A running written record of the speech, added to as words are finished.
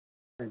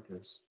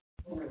Centers.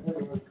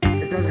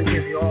 It doesn't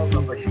give you all of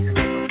them, but you can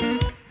look them.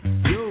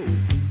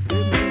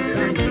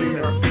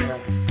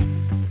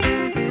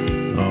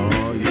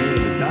 Oh, yeah,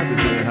 the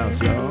doctor's in the house,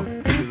 y'all.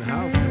 He's in the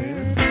house,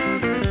 man.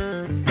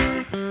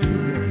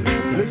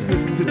 Listen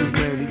to this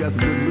man. He got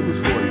some good news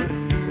for you.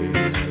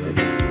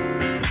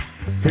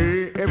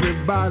 Hey,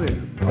 everybody,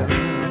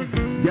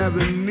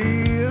 gather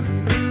near.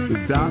 The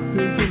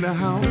doctor's in the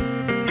house,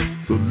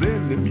 so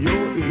lend him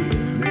your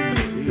ear.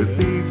 The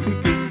things he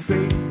can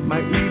say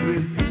might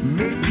even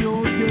make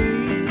your day.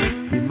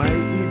 He might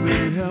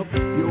even help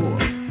your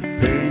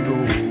pain go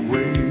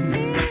away.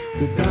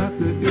 The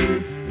doctor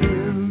is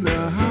in the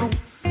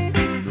house.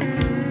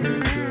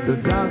 The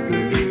doctor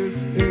is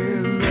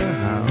in the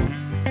house.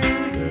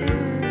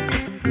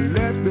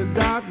 Let the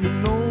doctor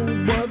know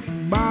what's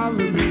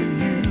bothering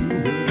you.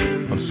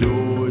 I'm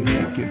sure he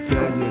can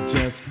tell you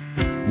just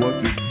what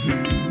to do.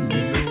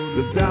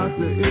 The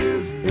doctor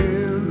is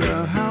in the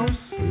house.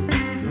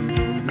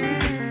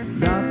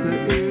 Doctor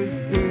is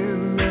in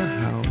the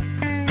house.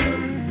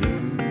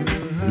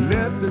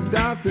 Let the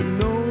doctor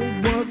know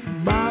what's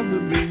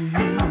bothering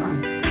you.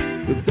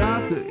 The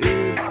doctor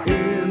is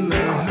in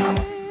the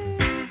house.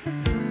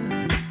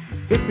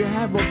 If you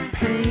have a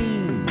pain,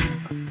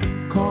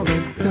 call the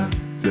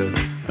doctor.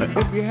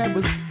 If you have a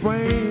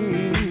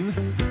sprain,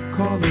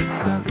 call the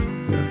doctor.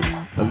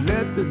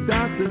 Let the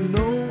doctor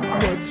know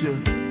what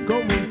you're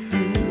going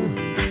through.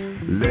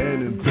 Let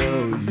him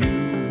tell you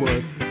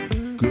what's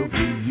good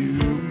for you.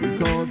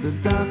 Because the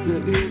doctor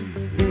is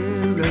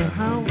in the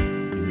house.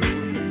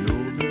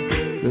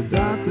 The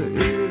doctor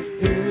is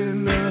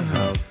in the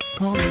house.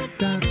 Call the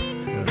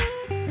doctor.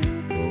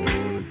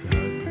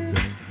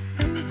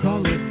 Call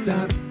the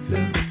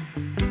doctor.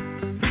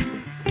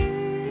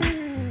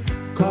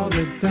 Call the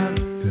doctor.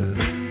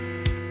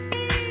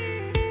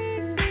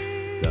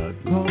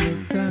 Call the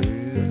doctor.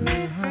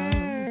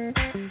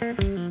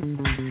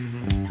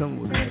 Tell me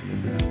what's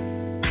happening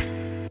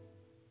now.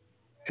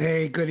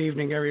 Hey, good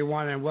evening,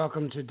 everyone, and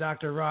welcome to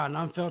Dr. Ron,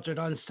 Unfiltered,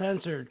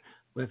 Uncensored,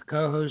 with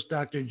co-host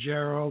Dr.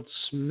 Gerald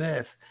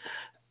Smith.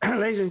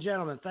 Ladies and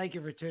gentlemen, thank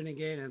you for tuning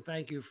in, and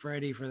thank you,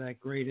 Freddie, for that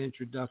great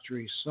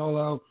introductory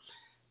solo.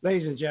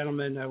 Ladies and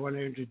gentlemen, I want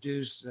to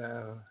introduce,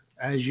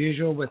 as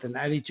usual, with an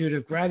attitude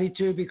of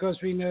gratitude, because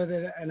we know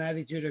that an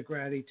attitude of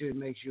gratitude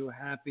makes you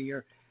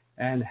happier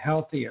and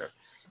healthier.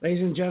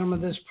 Ladies and gentlemen,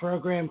 this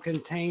program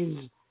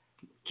contains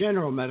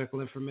general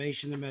medical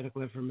information. The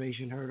medical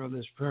information heard on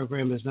this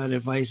program is not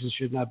advice and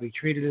should not be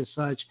treated as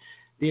such.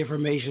 The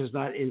information is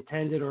not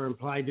intended or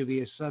implied to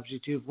be a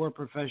substitute for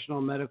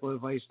professional medical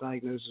advice,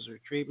 diagnosis, or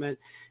treatment.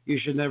 You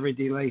should never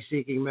delay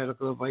seeking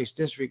medical advice,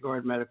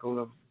 disregard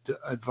medical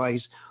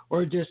advice,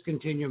 or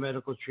discontinue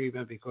medical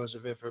treatment because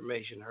of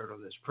information heard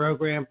on this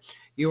program.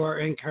 You are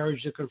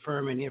encouraged to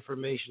confirm any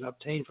information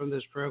obtained from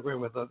this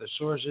program with other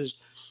sources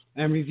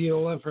and review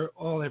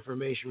all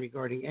information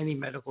regarding any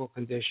medical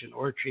condition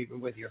or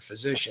treatment with your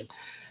physician.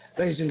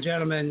 Ladies and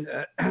gentlemen,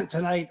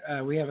 tonight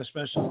we have a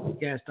special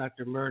guest,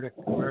 Dr. Murdoch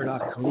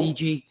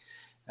Khaliji.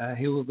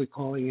 He will be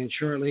calling in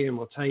shortly, and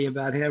we'll tell you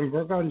about him.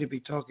 We're going to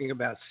be talking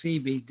about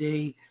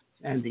CBD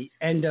and the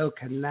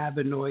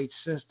endocannabinoid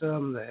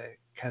system, the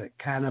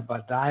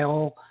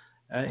cannabidiol,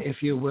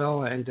 if you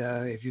will. And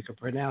if you can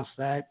pronounce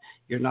that,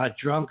 you're not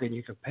drunk and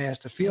you can pass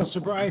the field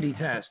sobriety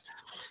test.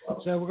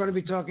 So we're going to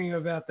be talking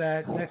about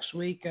that next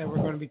week. We're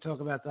going to be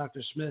talking about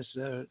Dr.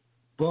 Smith's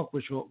book,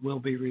 which will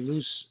be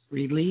released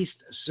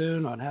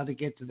soon, on how to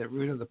get to the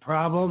root of the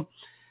problem,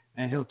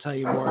 and he'll tell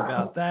you more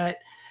about that.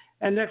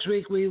 And next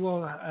week we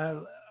will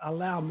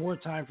allow more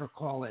time for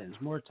call-ins,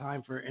 more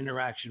time for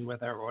interaction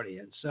with our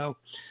audience. So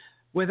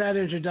with that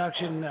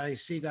introduction, I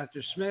see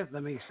Dr. Smith.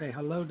 Let me say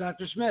hello,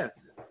 Dr. Smith.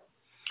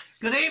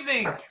 Good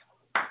evening.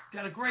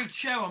 Got a great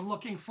show. I'm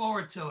looking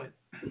forward to it.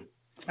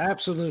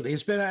 Absolutely.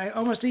 It's been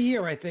almost a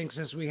year, I think,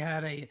 since we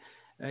had a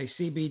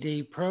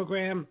CBD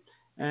program,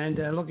 and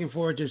looking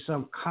forward to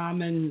some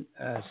common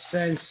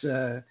sense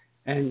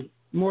and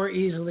more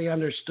easily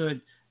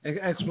understood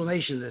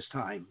explanation this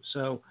time.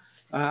 So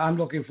I'm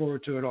looking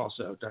forward to it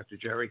also, Dr.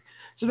 Jerry.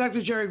 So,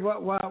 Dr. Jerry,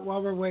 while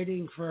we're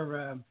waiting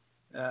for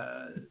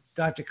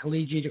Dr.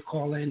 Khaliji to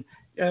call in,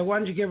 why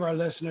don't you give our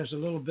listeners a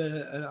little bit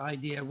of an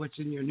idea of what's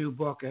in your new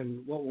book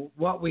and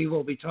what we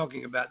will be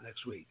talking about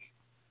next week?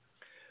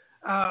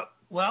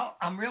 Well,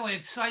 I'm really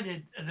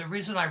excited. The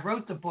reason I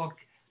wrote the book,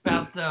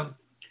 about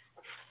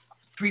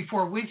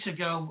 3-4 weeks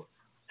ago,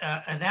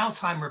 an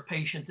Alzheimer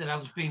patient that I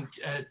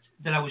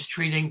was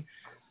treating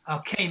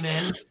came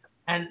in,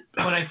 and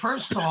when I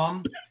first saw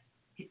him,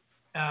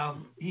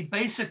 he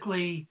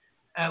basically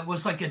was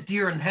like a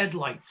deer in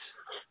headlights.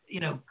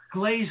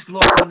 Glazed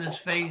look on his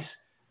face,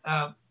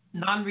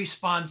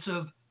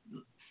 non-responsive.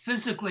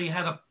 Physically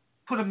had to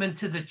put him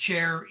into the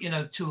chair,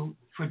 to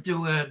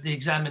do the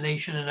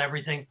examination and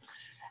everything.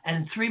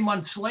 And 3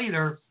 months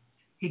later,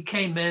 he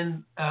came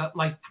in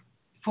like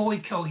fully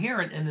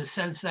coherent, in the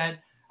sense that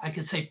I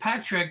could say,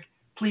 "Patrick,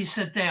 please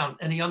sit down."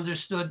 And he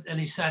understood and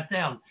he sat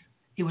down.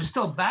 He was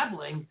still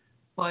babbling,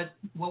 but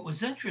what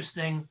was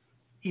interesting,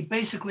 he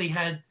basically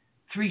had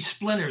 3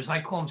 splinters.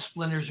 I call them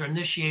splinters or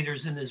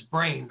initiators in his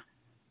brain.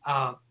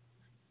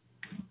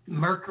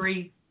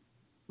 Mercury,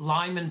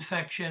 Lyme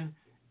infection,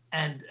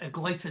 and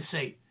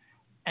glyphosate.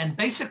 And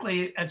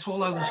basically, that's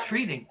all I was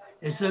treating,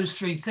 is those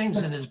 3 things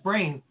in his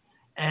brain.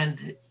 And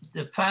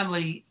the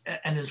family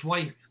and his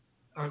wife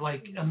are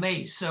like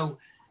amazed. So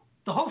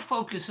the whole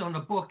focus on the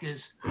book is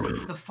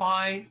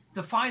define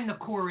the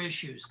core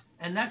issues.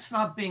 And that's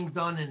not being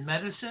done in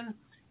medicine.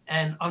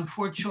 And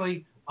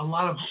unfortunately, a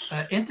lot of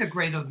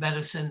integrative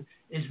medicine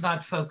is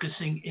not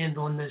focusing in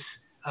on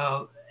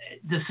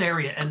this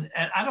area. And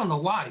I don't know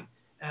why,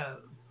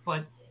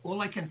 but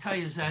all I can tell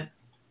you is that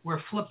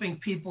we're flipping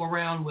people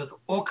around with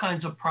all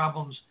kinds of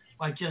problems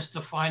by just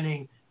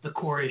defining the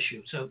core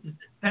issue. So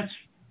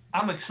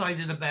I'm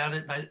excited about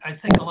it. I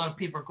think a lot of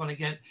people are going to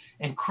get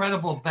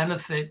incredible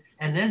benefit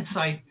and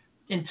insight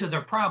into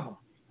their problem.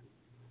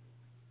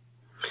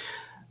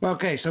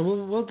 Okay, so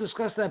we'll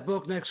discuss that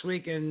book next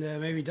week, and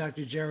maybe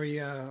Dr. Jerry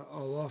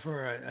will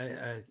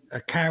offer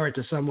a carrot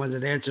to someone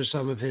that answers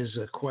some of his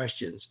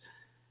questions.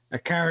 A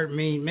carrot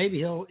means maybe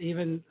he'll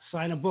even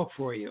sign a book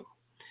for you.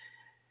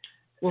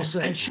 We'll see.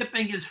 And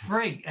shipping is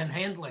free, and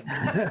handling.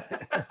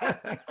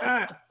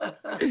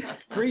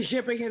 Free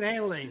shipping and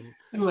handling.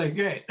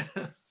 Great.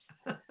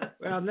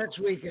 Well, next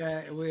week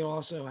we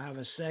also have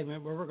a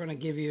segment where we're going to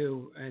give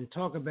you and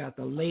talk about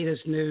the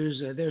latest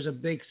news. There's a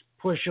big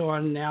push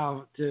on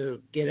now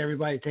to get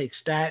everybody to take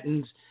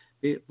statins,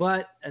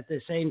 but at the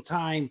same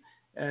time,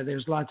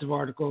 there's lots of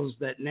articles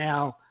that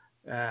now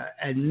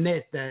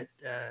admit that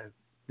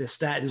the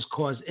statins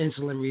cause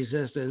insulin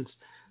resistance.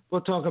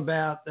 We'll talk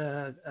about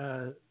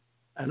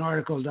an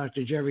article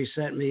Dr. Jerry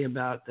sent me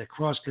about the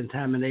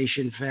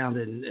cross-contamination found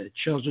in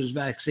children's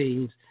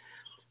vaccines.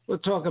 We'll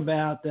talk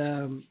about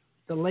the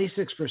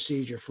LASIK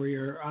procedure for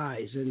your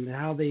eyes and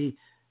how the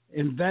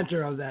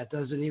inventor of that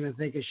doesn't even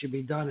think it should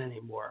be done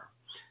anymore.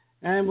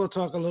 And we'll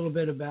talk a little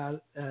bit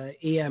about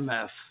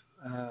EMF.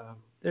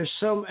 There's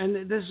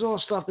and this is all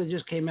stuff that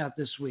just came out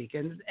this week.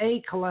 And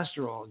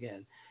cholesterol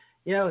again.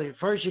 You know,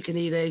 first you can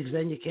eat eggs,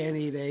 then you can't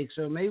eat eggs.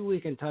 So maybe we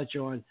can touch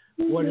on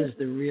what is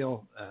the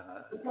real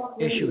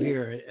issue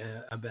here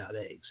about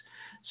eggs.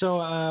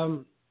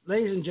 So,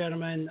 ladies and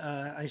gentlemen,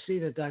 I see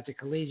that Dr.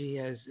 Khaliji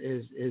is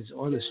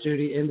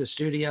in the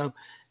studio,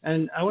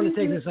 and I want to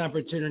take this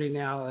opportunity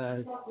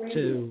now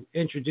to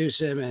introduce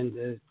him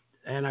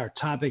and our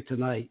topic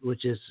tonight,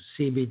 which is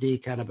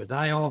CBD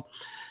cannabidiol.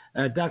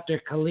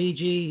 Dr.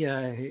 Khaliji,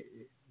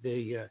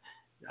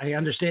 I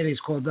understand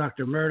he's called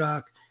Dr.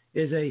 Murdoch,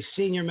 is a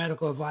senior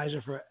medical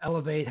advisor for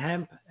Elevate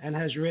Hemp and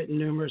has written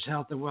numerous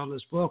health and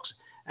wellness books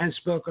and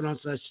spoken on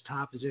such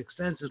topics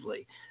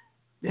extensively.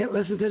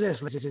 Listen to this,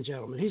 ladies and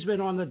gentlemen. He's been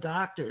on The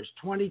Doctors,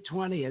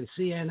 2020, and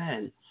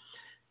CNN.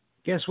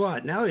 Guess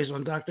what? Now he's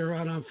on Dr.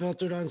 Ron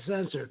Unfiltered,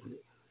 Uncensored.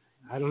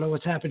 I don't know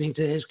what's happening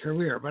to his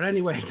career. But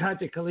anyway,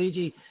 Dr.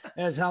 Khaliji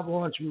has helped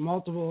launch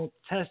multiple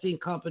testing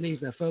companies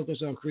that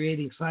focus on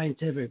creating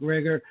scientific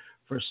rigor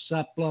for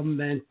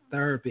supplement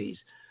therapies.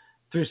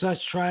 Through such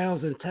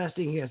trials and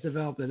testing, he has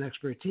developed an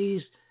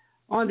expertise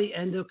on the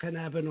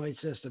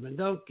endocannabinoid system. And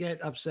don't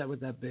get upset with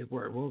that big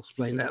word. We'll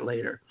explain that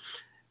later.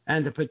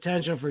 And the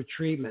potential for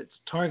treatments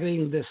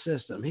targeting this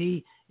system.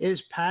 He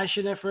is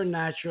passionate for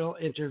natural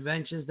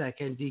interventions that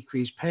can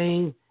decrease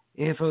pain,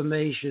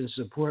 inflammation,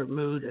 support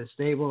mood, and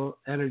stable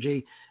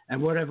energy.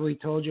 And what have we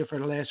told you for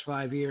the last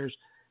 5 years?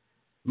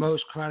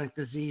 Most chronic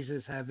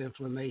diseases have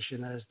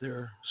inflammation as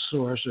their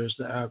source, or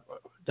as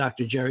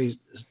Dr. Jerry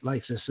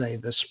likes to say,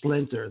 the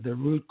splinter, the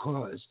root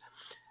cause.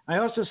 I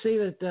also see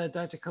that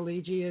Dr.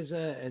 Khaliji is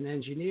an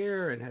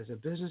engineer and has a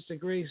business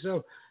degree.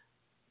 So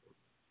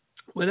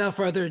without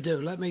further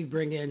ado, let me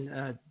bring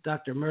in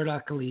Dr.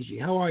 Murdoch Khaliji.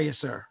 How are you,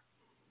 sir?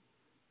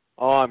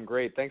 Oh, I'm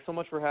great. Thanks so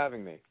much for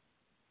having me.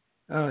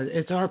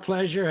 It's our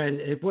pleasure,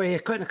 and it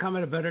couldn't have come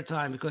at a better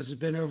time because it's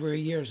been over a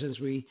year since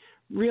we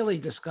really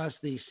discussed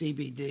the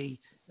CBD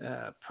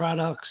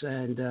products,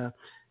 and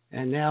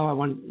now I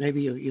want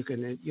maybe you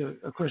can.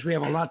 Of course, we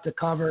have a lot to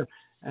cover,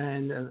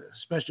 and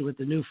especially with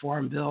the new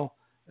Farm Bill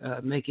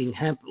making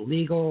hemp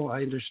legal.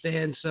 I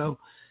understand. So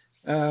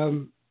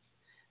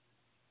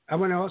I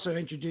want to also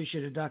introduce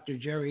you to Dr.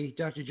 Jerry.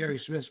 Dr. Jerry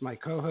Smith's my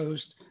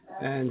co-host,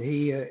 and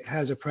he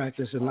has a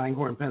practice in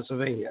Langhorne,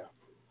 Pennsylvania.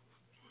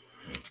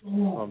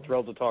 I'm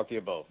thrilled to talk to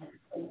you both.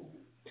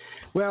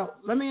 Well,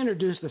 let me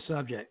introduce the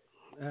subject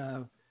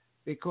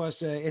because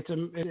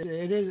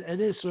it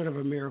is sort of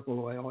a miracle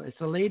oil. It's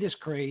the latest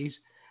craze.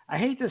 I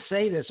hate to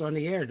say this on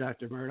the air,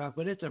 Dr. Murdoch,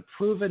 but it's a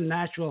proven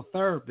natural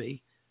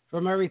therapy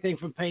from everything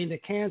from pain to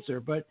cancer.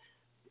 But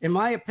in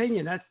my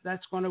opinion,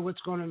 that's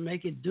what's going to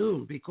make it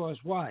doomed. Because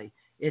why?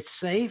 It's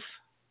safe,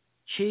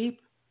 cheap,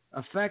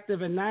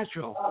 effective, and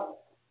natural.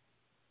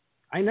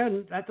 I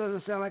know that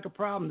doesn't sound like a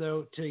problem,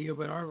 though, to you,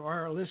 but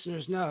our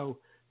listeners know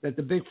that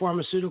the big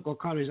pharmaceutical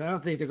companies, I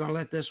don't think they're going to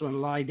let this one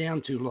lie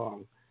down too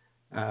long.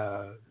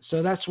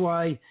 So that's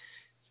why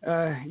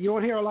you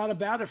won't hear a lot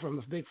about it from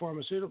the big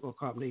pharmaceutical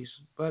companies.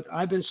 But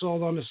I've been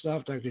sold on the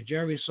stuff. Dr.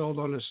 Jerry sold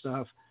on the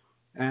stuff.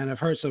 And I've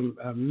heard some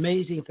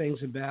amazing things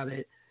about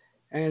it.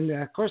 And,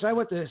 of course, I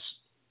went to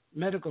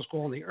medical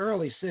school in the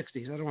early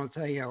 60s. I don't want to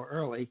tell you how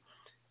early.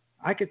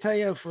 I could tell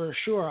you for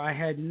sure I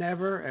had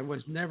never and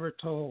was never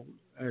told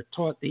or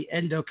taught the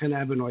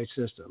endocannabinoid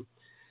system.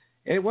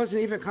 It wasn't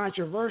even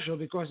controversial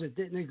because it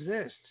didn't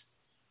exist.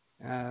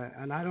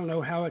 And I don't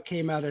know how it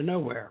came out of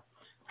nowhere,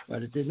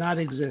 but it did not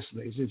exist,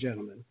 ladies and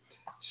gentlemen.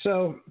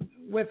 So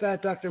with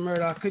that, Dr.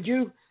 Murdoch, could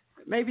you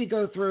maybe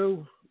go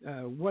through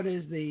what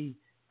is the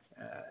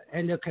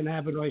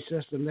endocannabinoid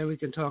system? Then we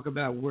can talk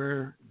about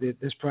where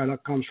this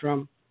product comes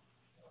from.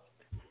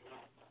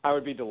 I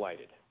would be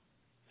delighted.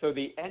 So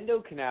the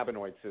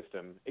endocannabinoid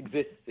system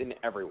exists in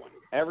everyone.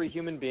 Every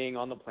human being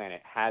on the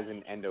planet has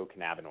an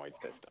endocannabinoid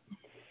system.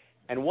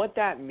 And what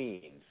that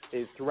means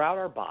is throughout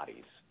our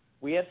bodies,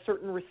 we have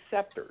certain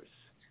receptors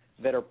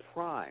that are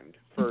primed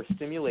for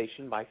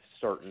stimulation by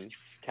certain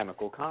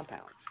chemical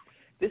compounds.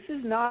 This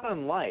is not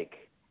unlike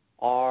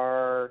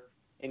our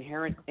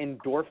inherent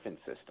endorphin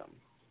system,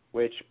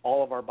 which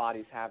all of our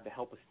bodies have to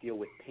help us deal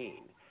with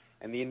pain.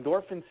 And the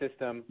endorphin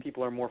system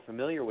people are more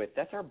familiar with,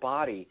 that's our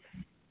body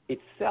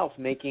itself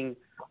making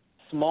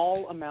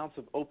small amounts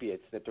of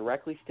opiates that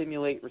directly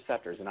stimulate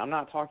receptors. And I'm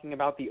not talking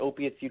about the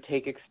opiates you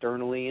take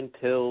externally in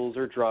pills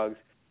or drugs,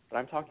 but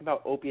I'm talking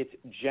about opiates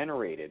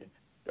generated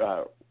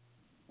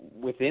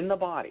within the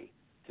body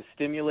to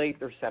stimulate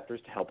the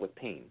receptors to help with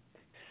pain.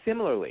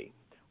 Similarly,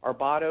 our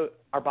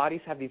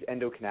bodies have these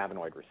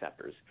endocannabinoid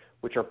receptors,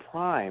 which are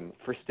prime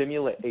for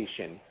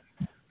stimulation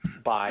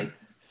by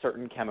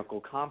certain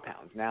chemical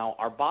compounds. Now,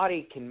 our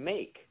body can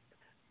make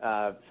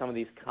some of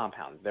these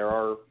compounds. There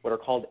are what are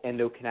called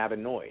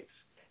endocannabinoids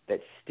that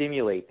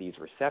stimulate these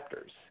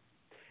receptors.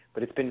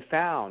 But it's been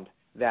found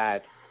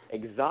that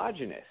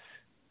exogenous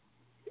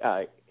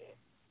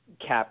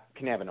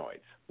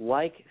cannabinoids,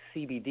 like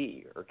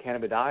CBD or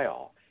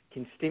cannabidiol,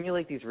 can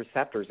stimulate these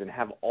receptors and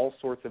have all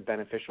sorts of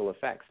beneficial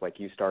effects like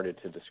you started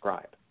to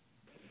describe.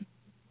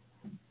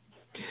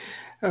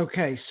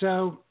 Okay,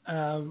 so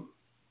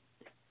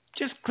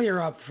just clear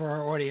up for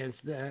our audience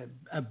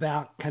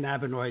about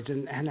cannabinoids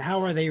and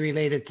how are they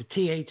related to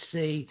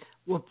THC?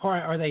 What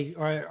part are they?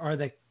 Are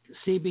the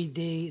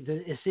CBD?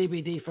 Is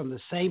CBD from the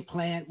same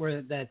plant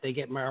that they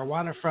get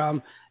marijuana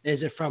from?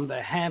 Is it from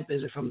the hemp?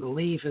 Is it from the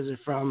leaf? Is it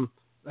from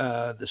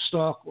the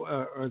stalk?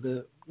 Or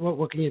the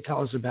what can you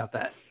tell us about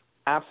that?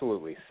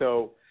 Absolutely.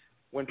 So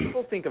when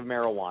people think of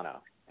marijuana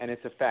and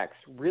its effects,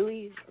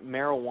 really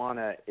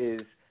marijuana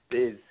is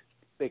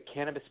the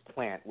cannabis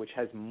plant, which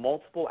has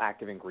multiple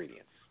active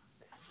ingredients.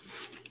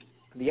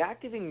 The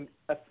active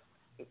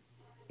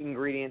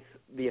ingredients,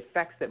 the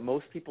effects that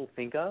most people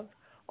think of,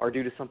 are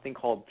due to something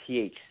called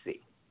THC.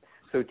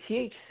 So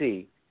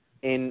THC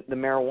in the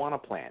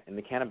marijuana plant, in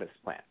the cannabis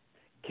plant,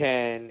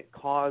 can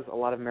cause a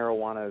lot of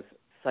marijuana's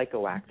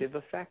psychoactive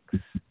effects,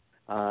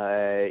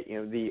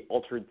 the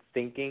altered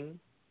thinking,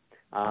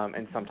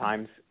 and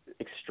sometimes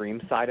extreme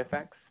side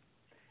effects.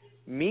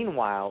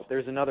 Meanwhile,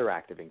 there's another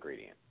active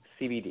ingredient,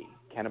 CBD,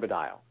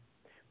 cannabidiol,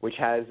 which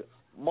has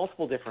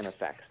multiple different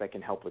effects that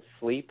can help with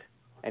sleep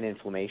and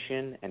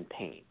inflammation and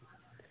pain.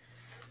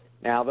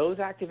 Now, those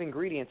active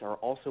ingredients are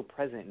also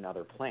present in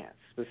other plants.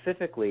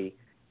 Specifically,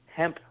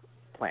 hemp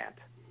plant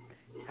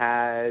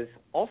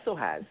also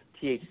has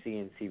THC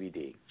and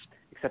CBD,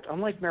 except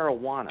unlike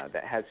marijuana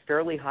that has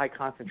fairly high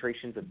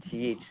concentrations of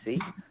THC,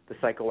 the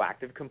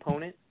psychoactive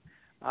component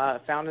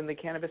found in the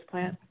cannabis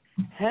plant,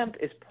 hemp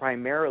is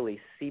primarily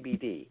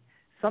CBD.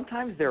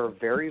 Sometimes there are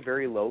very,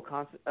 very low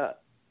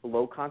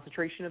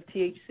concentration of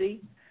THC,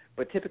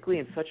 but typically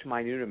in such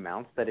minute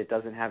amounts that it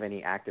doesn't have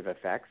any active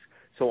effects.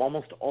 So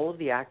almost all of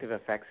the active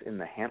effects in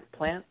the hemp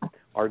plant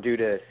are due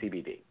to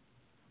CBD.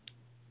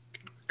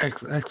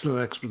 Excellent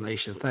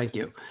explanation. Thank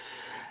you.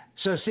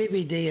 So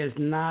CBD is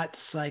not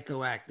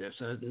psychoactive.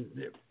 So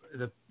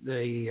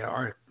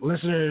our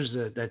listeners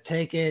that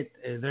take it,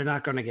 they're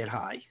not going to get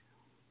high.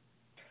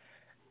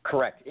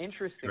 Correct.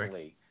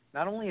 Interestingly,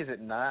 not only is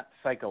it not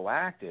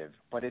psychoactive,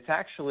 but it's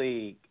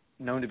actually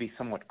known to be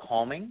somewhat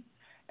calming.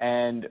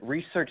 And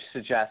research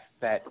suggests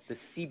that the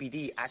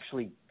CBD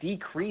actually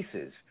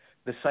decreases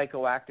the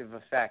psychoactive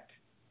effect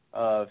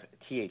of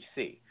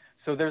THC.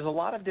 So there's a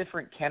lot of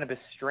different cannabis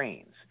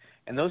strains,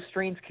 and those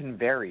strains can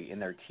vary in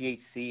their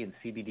THC and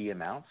CBD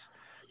amounts.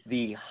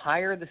 The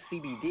higher the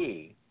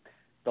CBD,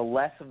 the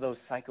less of those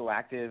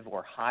psychoactive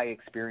or high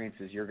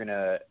experiences you're going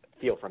to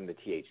feel from the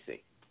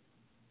THC.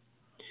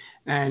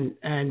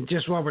 And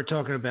just while we're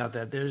talking about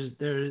that,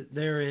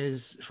 there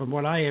is, from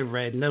what I have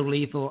read, no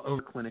lethal.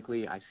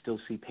 Clinically, I still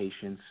see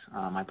patients.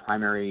 My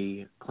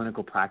primary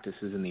clinical practice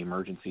is in the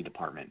emergency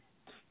department.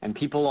 And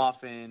people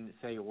often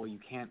say, well, you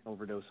can't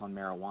overdose on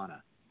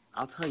marijuana.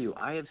 I'll tell you,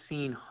 I have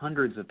seen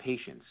hundreds of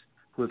patients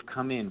who have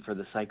come in for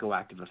the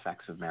psychoactive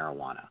effects of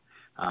marijuana.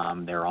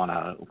 They're on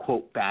a,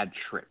 quote, bad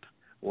trip,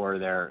 or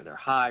they're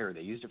high, or they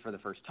used it for the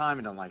first time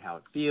and don't like how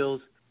it feels.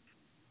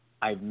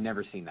 I've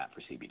never seen that for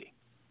CBD.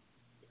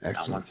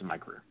 Excellent. Not once in my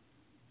career.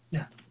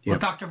 Yeah. Well,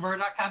 Dr.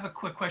 Murdoch, I have a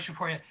quick question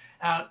for you.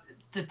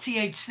 The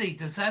THC,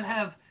 does that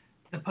have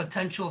the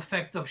potential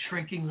effect of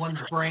shrinking one's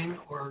brain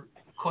or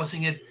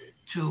causing it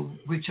to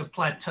reach a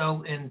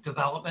plateau in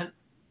development?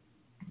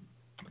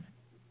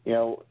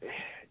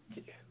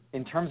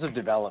 In terms of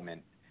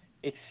development,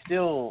 it's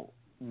still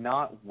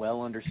not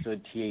well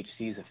understood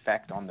THC's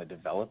effect on the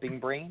developing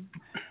brain,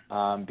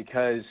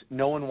 because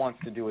no one wants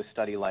to do a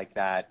study like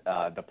that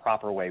the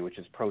proper way, which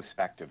is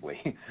prospectively,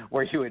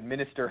 where you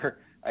administer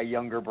a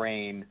younger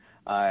brain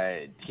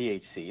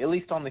THC, at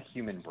least on the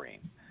human brain.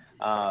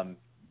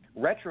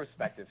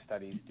 Retrospective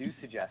studies do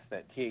suggest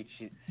that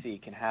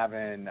THC can have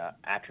an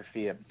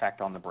atrophy effect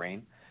on the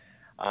brain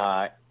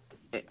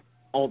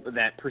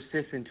that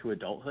persists into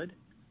adulthood.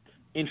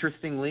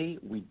 Interestingly,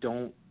 we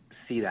don't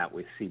see that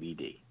with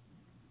CBD.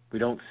 We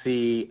don't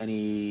see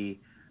any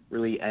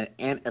really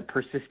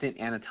persistent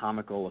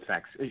anatomical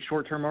effects,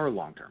 short-term or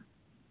long-term.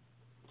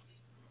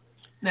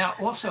 Now,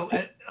 also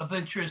of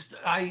interest,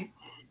 I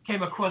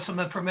came across some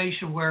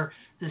information where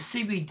the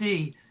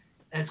CBD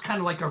is kind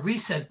of like a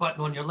reset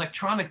button on your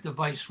electronic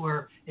device,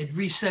 where it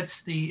resets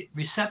the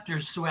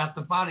receptors throughout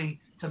the body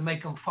to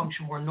make them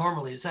function more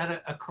normally. Is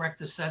that a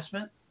correct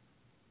assessment?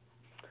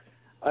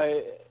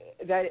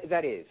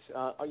 That is.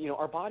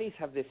 Our bodies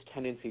have this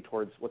tendency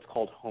towards what's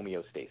called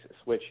homeostasis,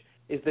 which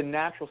is the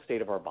natural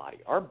state of our body.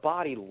 Our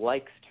body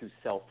likes to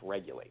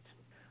self-regulate.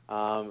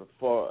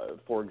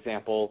 For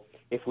example,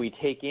 if we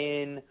take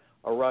in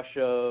a rush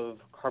of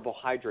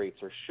carbohydrates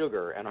or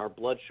sugar and our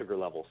blood sugar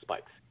level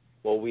spikes,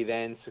 well, we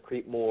then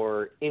secrete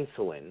more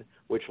insulin,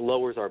 which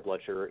lowers our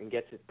blood sugar and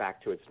gets it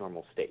back to its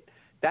normal state.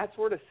 That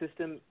sort of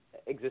system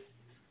exists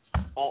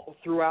all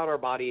throughout our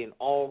body in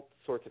all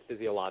sorts of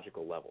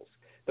physiological levels.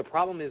 The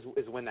problem is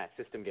when that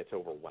system gets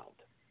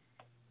overwhelmed.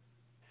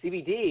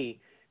 CBD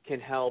can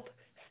help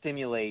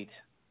stimulate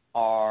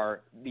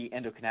the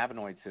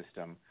endocannabinoid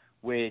system,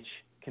 which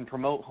can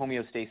promote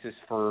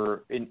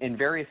homeostasis in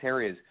various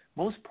areas,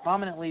 most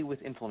prominently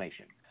with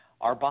inflammation.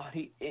 Our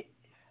body,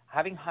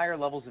 having higher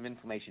levels of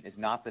inflammation is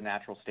not the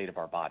natural state of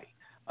our body.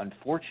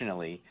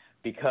 Unfortunately,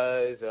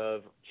 because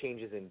of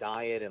changes in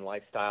diet and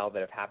lifestyle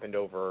that have happened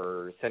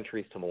over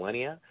centuries to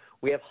millennia,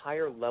 we have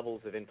higher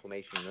levels of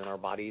inflammation than our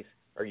bodies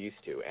are used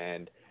to,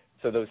 and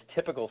so those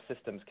typical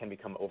systems can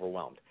become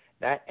overwhelmed.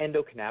 That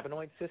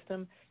endocannabinoid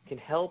system can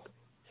help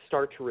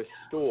start to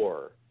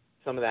restore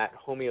some of that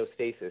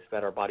homeostasis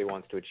that our body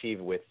wants to achieve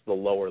with the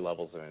lower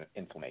levels of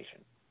inflammation.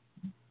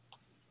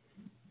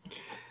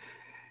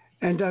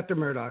 And Dr.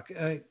 Murdoch,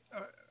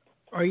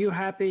 are you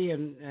happy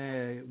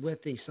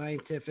with the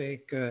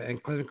scientific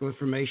and clinical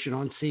information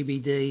on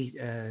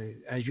CBD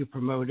as you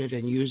promote it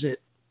and use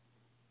it?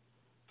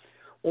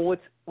 Well,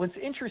 what's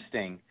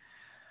interesting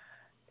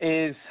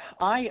is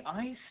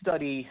I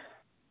study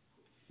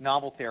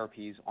novel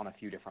therapies on a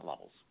few different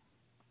levels.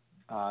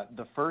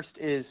 The first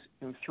is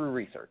through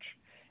research.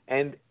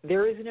 And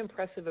there is an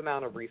impressive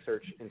amount of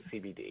research in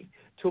CBD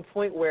to a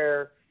point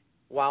where,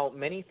 while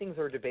many things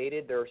are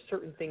debated, there are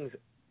certain things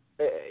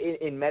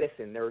in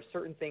medicine, there are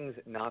certain things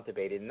not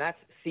debated, and that's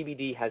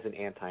CBD has an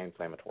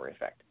anti-inflammatory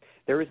effect.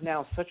 There is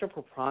now such a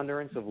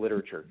preponderance of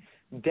literature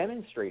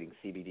demonstrating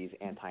CBD's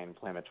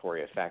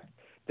anti-inflammatory effect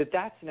that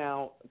that's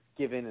now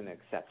given and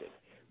accepted.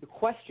 The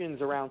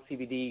questions around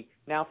CBD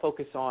now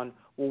focus on,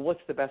 well,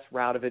 what's the best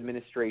route of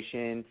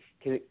administration?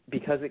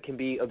 Because it can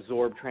be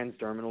absorbed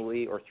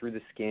transdermally or through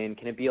the skin,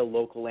 can it be a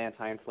local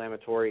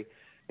anti-inflammatory?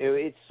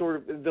 It's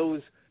sort of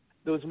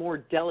those more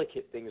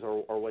delicate things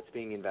are what's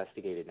being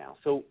investigated now.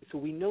 So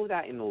we know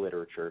that in the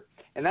literature,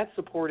 and that's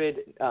supported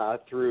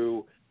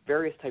through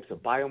various types of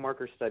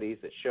biomarker studies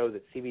that show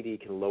that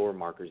CBD can lower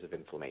markers of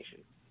inflammation.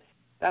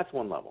 That's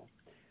one level.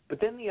 But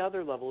then the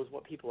other level is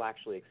what people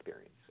actually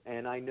experience.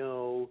 And I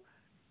know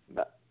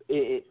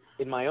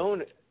in my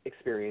own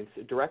experience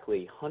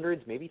directly,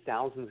 hundreds, maybe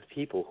thousands of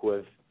people who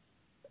have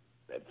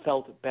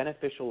felt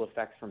beneficial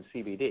effects from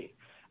CBD.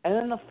 And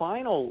then the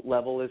final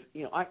level is,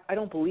 I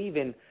don't believe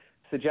in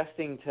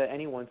suggesting to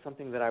anyone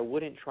something that I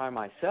wouldn't try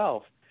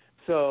myself.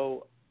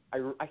 So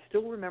I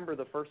still remember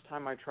the first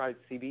time I tried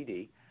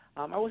CBD.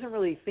 I wasn't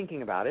really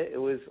thinking about it. It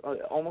was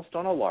almost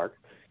on a lark.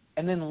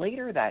 And then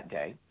later that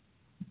day,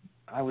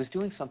 I was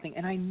doing something,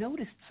 and I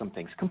noticed some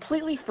things,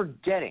 completely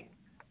forgetting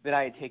that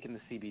I had taken the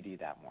CBD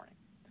that morning.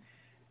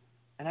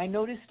 And I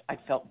noticed I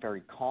felt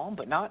very calm,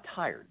 but not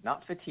tired,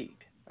 not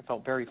fatigued. I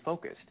felt very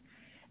focused.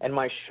 And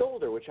my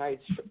shoulder, which I had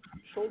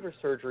shoulder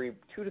surgery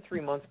 2 to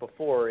 3 months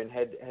before and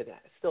had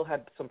still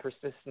had some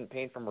persistent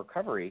pain from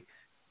recovery,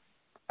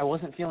 I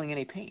wasn't feeling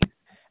any pain.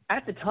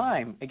 At the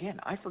time, again,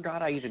 I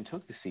forgot I even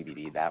took the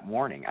CBD that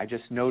morning. I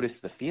just noticed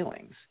the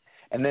feelings.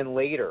 And then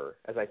later,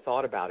 as I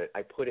thought about it,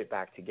 I put it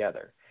back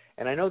together.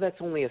 And I know that's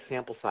only a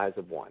sample size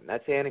of one.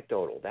 That's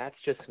anecdotal. That's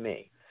just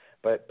me.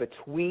 But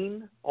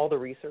between all the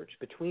research,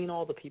 between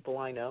all the people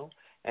I know,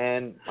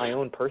 and my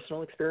own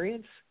personal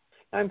experience,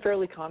 I'm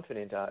fairly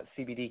confident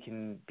CBD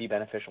can be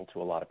beneficial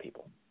to a lot of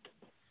people.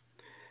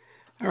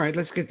 All right,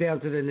 let's get down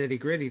to the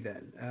nitty-gritty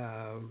then.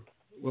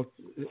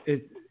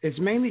 It's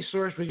mainly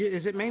sourced.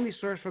 Is it mainly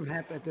sourced from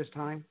hemp at this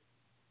time?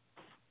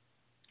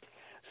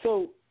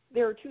 So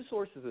there are two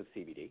sources of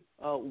CBD.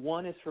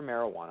 One is from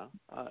marijuana.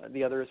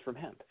 The other is from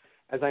hemp.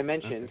 As I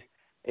mentioned,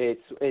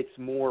 it's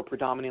more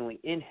predominantly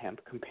in hemp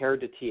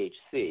compared to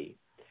THC.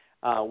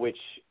 which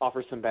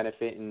offers some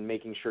benefit in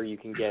making sure you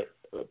can get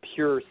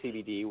pure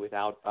CBD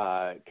without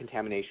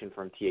contamination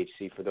from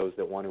THC for those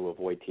that want to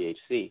avoid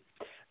THC,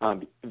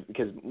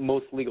 because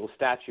most legal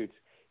statutes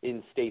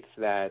in states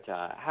that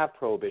have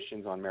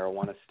prohibitions on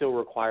marijuana still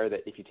require that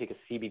if you take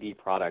a CBD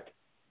product,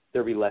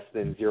 there be less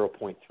than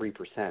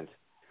 0.3%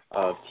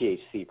 of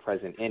THC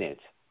present in it.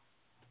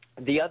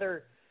 The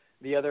other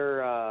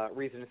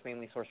reason it's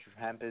mainly sourced from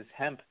hemp is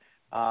hemp,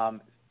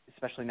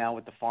 especially now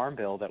with the Farm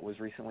Bill that was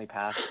recently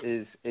passed,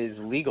 is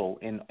legal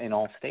in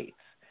all states.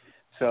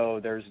 So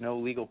there's no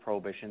legal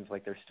prohibitions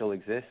like there still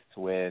exists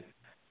with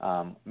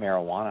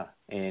marijuana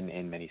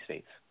in many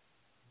states.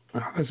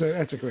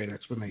 That's a great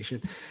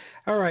explanation.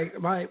 All right.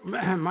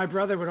 My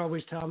brother would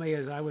always tell me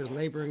as I was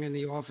laboring in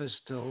the office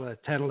till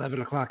 10,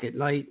 11 o'clock at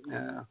night.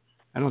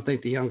 I don't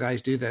think the young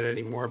guys do that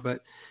anymore,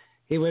 but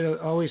he would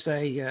always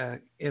say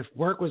if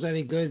work was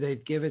any good,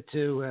 they'd give it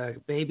to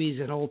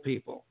babies and old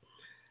people.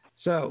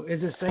 So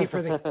is it safe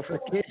for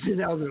kids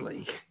and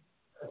elderly?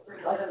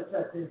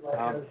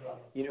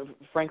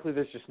 Frankly,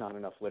 there's just not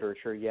enough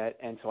literature yet,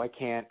 and so I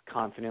can't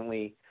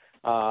confidently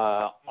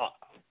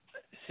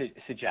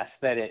suggest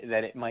that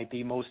it might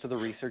be. Most of the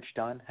research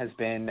done has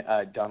been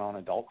done on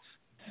adults.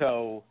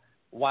 So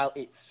while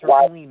it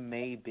certainly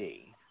may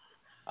be,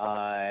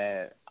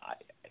 I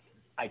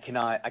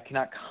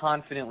cannot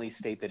confidently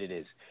state that it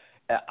is.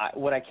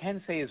 What I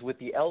can say is with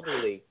the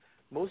elderly,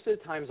 most of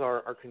the times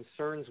our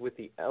concerns with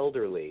the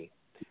elderly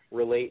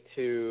relate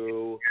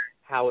to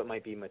how it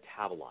might be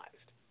metabolized.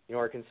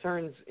 Our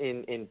concerns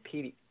in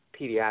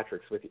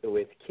pediatrics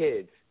with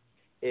kids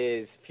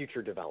is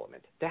future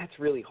development. That's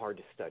really hard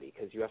to study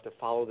because you have to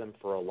follow them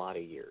for a lot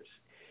of years.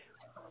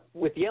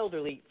 With the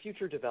elderly,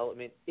 future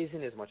development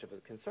isn't as much of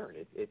a concern.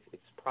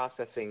 It's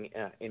processing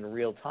in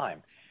real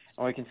time.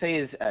 And what I can say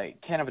is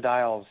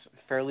cannabidiol is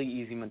fairly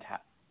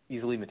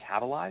easily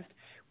metabolized.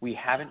 We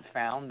haven't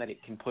found that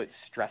it can put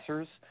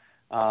stressors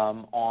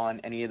on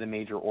any of the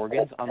major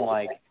organs,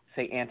 unlike,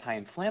 say,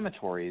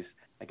 anti-inflammatories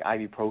like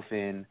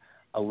ibuprofen,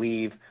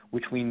 Aleve,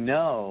 which we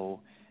know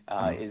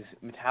is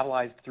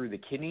metabolized through the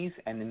kidneys,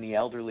 and in the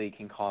elderly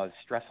can cause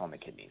stress on the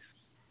kidneys.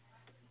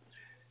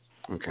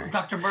 Okay.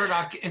 Dr.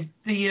 Murdoch,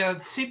 the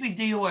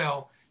CBD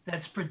oil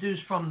that's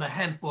produced from the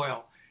hemp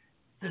oil,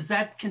 does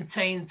that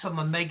contain some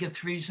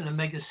omega-3s and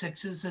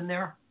omega-6s in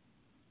there?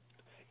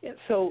 Yeah,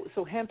 so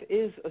hemp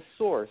is a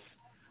source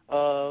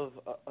of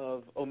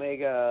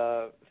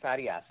omega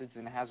fatty acids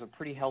and has a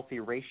pretty healthy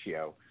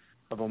ratio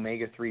of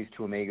omega-3s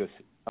to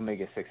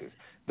omega-6s.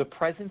 The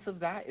presence of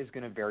that is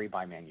going to vary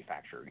by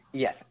manufacturer.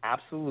 Yes,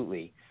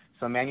 absolutely.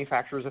 Some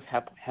manufacturers of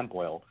hemp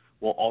oil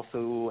will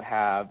also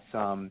have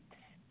some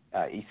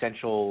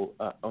essential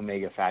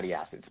omega fatty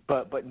acids,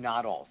 but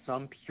not all.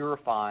 Some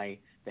purify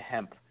the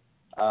hemp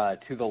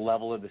to the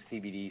level of the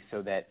CBD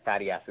so that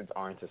fatty acids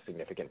aren't a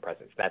significant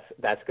presence.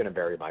 That's going to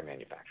vary by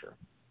manufacturer.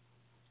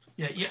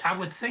 Yeah, I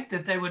would think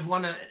that they would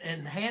want to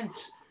enhance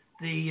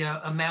the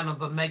amount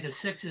of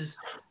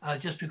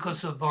omega-6s just because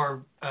of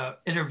our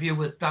interview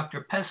with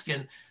Dr.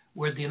 Peskin,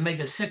 where the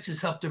omega-6s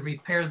help to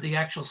repair the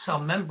actual cell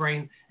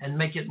membrane and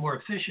make it more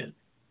efficient.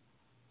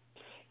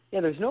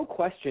 Yeah, there's no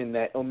question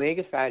that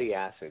omega fatty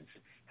acids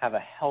have a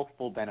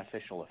healthful,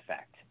 beneficial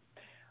effect.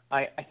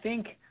 I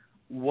think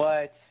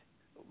what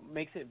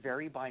makes it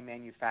vary by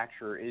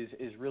manufacturer is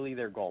really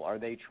their goal. Are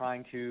they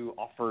trying to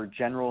offer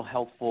general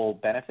healthful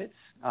benefits?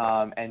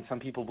 And some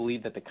people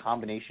believe that the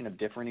combination of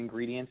different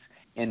ingredients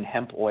in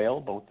hemp oil,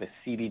 both the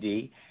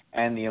CBD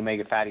and the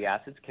omega fatty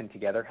acids, can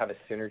together have a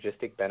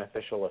synergistic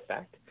beneficial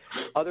effect.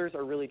 Others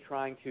are really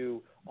trying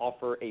to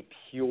offer a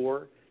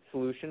pure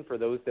solution for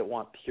those that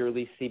want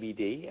purely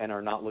CBD and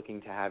are not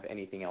looking to have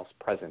anything else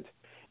present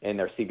in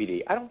their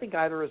CBD. I don't think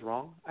either is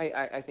wrong.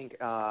 I think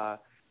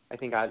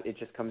it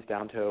just comes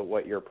down to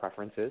what your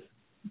preference is.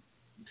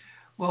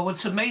 Well,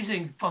 what's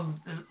amazing from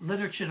the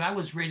literature that I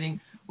was reading,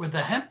 where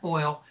the hemp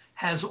oil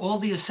has all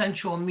the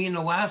essential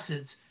amino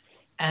acids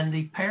and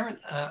the parent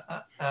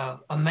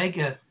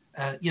omega,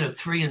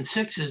 3 and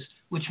 6s,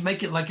 which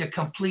make it like a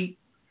complete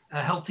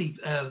healthy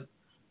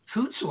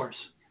food source.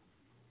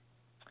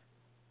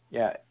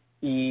 Yeah,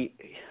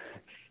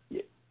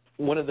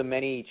 one of the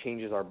many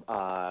changes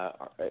our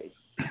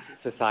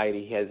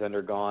society has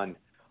undergone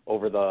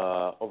over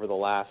the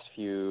last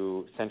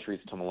few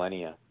centuries to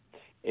millennia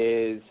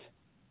is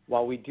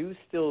while we do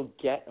still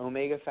get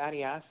omega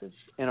fatty acids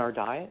in our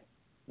diet,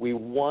 we,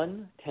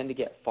 one, tend to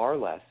get far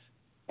less,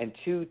 and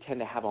two, tend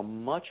to have a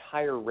much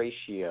higher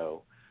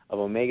ratio of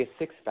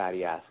omega-6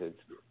 fatty acids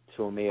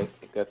to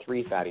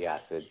omega-3 fatty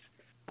acids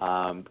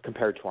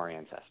compared to our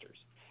ancestors.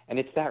 And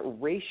it's that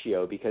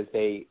ratio because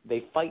they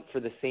fight for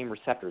the same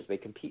receptors. They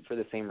compete for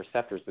the same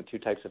receptors, the two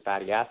types of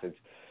fatty acids,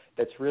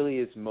 that's really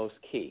is most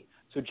key.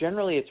 So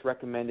generally it's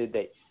recommended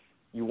that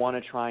you want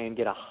to try and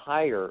get a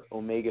higher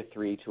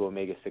omega-3 to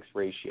omega-6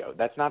 ratio.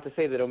 That's not to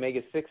say that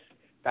omega-6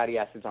 fatty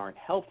acids aren't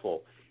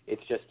helpful.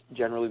 It's just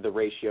generally the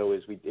ratio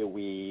is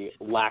we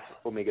lack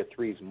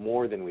omega-3s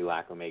more than we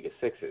lack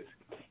omega-6s.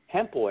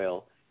 Hemp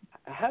oil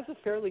has a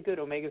fairly good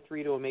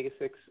omega-3 to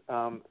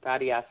omega-6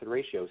 fatty acid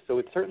ratio. So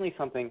it's certainly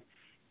something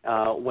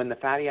when the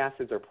fatty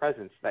acids are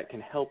present that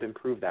can help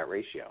improve that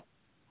ratio.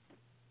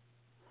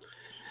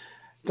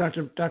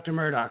 Dr.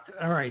 Murdoch,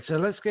 all right, so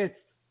let's get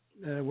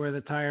where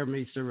the tire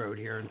meets the road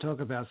here and talk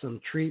about some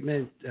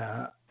treatment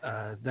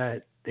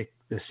that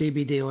the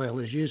CBD oil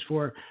is used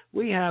for.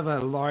 We have a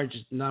large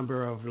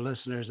number of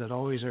listeners that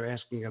always are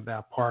asking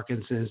about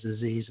Parkinson's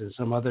disease and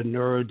some other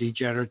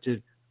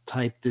neurodegenerative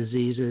type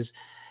diseases.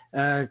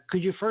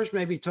 Could you first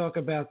maybe talk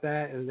about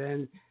that and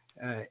then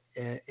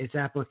its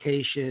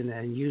application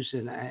and use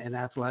in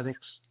athletics?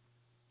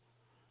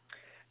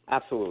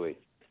 Absolutely.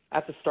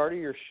 At the start of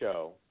your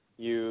show,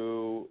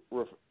 you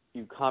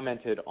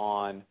commented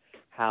on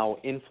how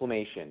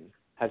inflammation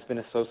has been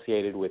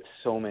associated with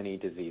so many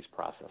disease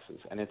processes,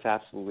 and it's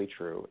absolutely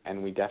true.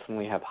 And we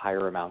definitely have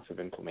higher amounts of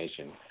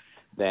inflammation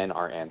than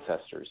our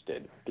ancestors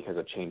did because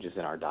of changes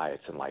in our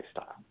diets and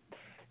lifestyle.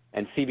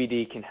 And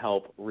CBD can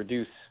help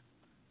reduce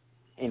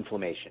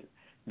inflammation.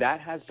 That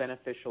has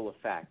beneficial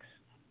effects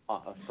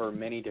for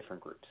many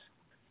different groups.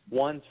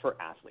 One's for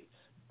athletes.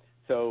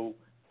 So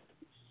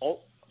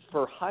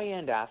for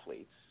high-end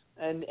athletes,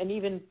 and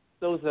even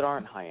those that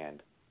aren't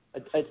high-end,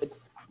 a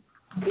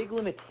big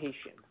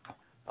limitation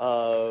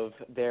of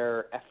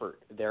their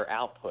effort, their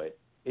output,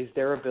 is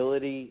their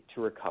ability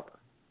to recover.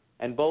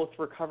 And both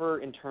recover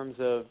in terms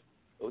of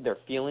their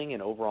feeling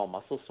and overall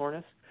muscle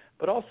soreness,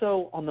 but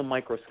also on the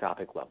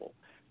microscopic level,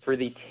 for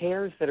the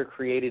tears that are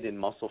created in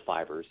muscle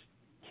fibers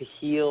to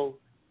heal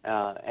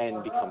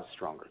and become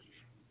stronger.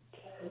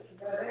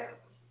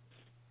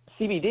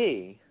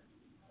 CBD,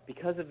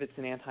 because of it's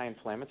an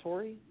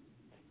anti-inflammatory,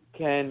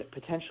 can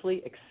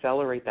potentially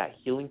accelerate that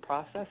healing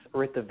process,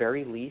 or at the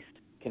very least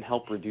can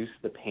help reduce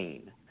the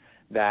pain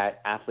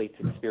that athletes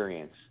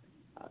experience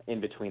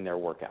in between their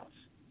workouts.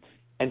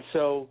 And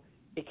so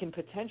it can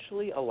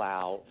potentially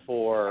allow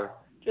for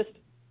just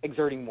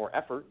exerting more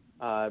effort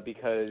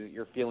because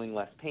you're feeling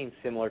less pain,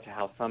 similar to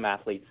how some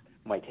athletes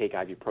might take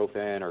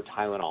ibuprofen or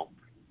Tylenol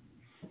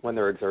when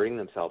they're exerting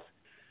themselves.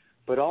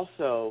 But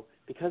also,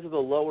 because of the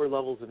lower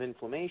levels of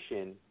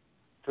inflammation,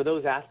 for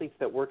those athletes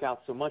that work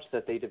out so much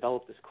that they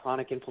develop this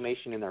chronic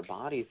inflammation in their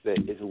bodies that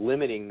is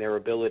limiting their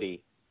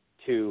ability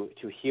to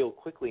heal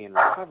quickly and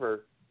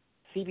recover,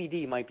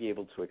 CBD might be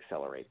able to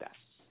accelerate that.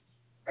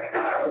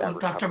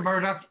 Dr.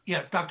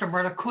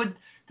 Murdoch, could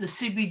the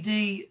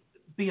CBD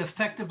be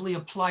effectively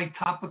applied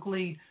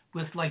topically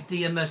with like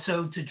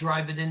DMSO to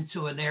drive it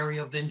into an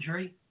area of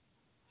injury?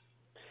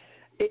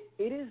 It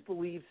is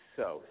believed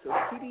so. So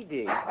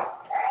CBD,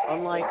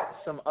 unlike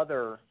some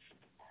other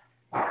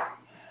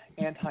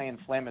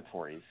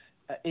anti-inflammatories,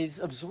 is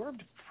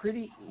absorbed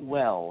pretty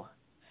well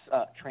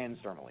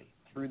transdermally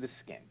through the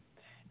skin.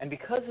 And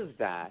because of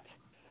that,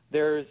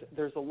 there's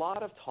a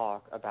lot of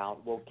talk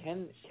about, well,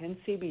 can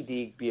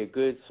CBD be a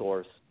good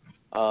source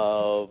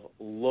of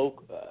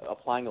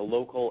applying a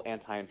local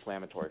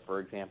anti-inflammatory?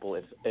 For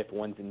example, if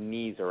one's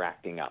knees are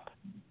acting up,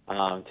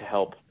 to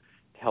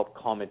help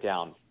calm it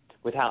down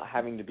without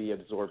having to be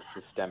absorbed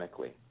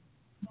systemically.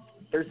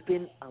 There's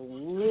been a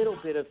little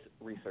bit of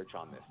research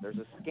on this. There's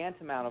a scant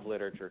amount of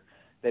literature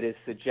that is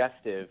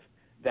suggestive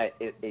that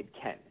it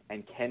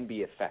can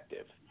be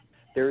effective.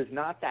 There is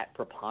not that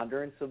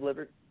preponderance of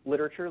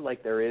literature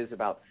like there is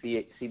about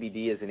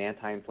CBD as an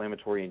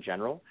anti-inflammatory in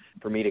general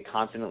for me to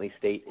confidently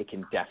state it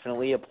can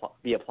definitely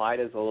be applied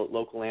as a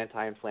local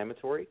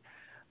anti-inflammatory.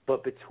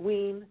 But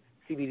between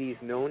CBD's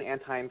known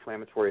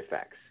anti-inflammatory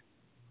effects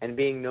and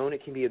being known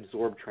it can be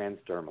absorbed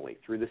transdermally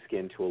through the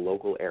skin to a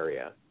local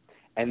area,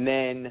 and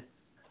then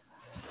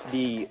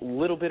the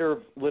little bit of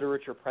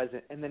literature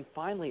present, and then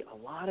finally a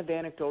lot of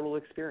anecdotal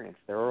experience.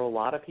 There are a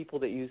lot of people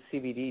that use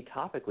CBD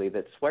topically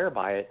that swear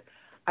by it.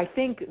 I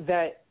think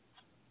that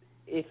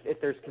if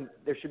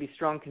there should be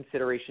strong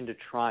consideration to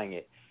trying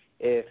it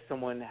if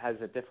someone has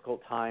a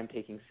difficult time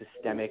taking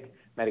systemic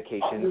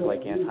medications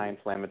like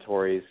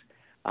anti-inflammatories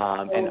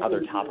and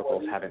other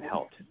topicals haven't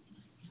helped.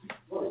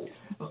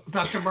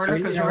 Dr. Murdoch,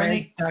 is there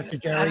any Dr.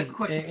 Jerry,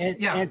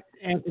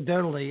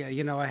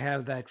 anecdotally, I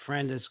have that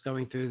friend that's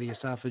going through the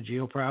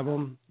esophageal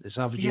problem,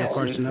 esophageal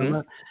Mm-hmm.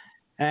 carcinoma,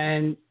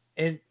 and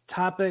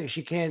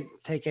she can't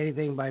take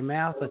anything by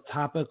mouth. A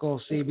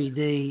topical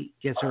CBD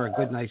gets her a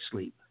good night's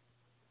sleep.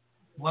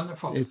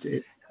 Wonderful.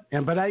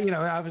 But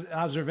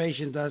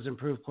observation does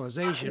improve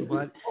causation,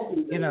 but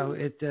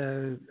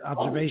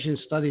observation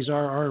studies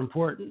are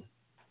important.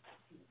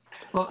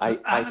 Well,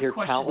 I hear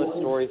countless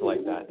stories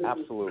like that.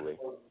 Absolutely.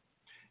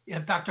 Yeah,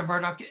 Dr.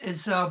 Murdoch, is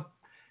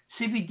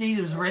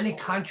CBD, is there any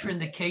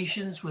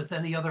contraindications with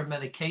any other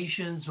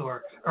medications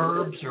or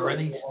herbs or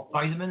any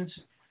vitamins?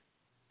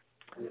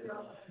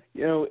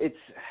 It's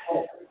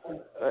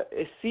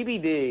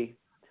CBD,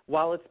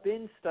 while it's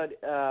been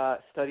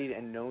studied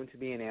and known to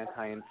be an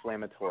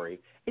anti-inflammatory,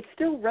 it's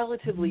still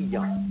relatively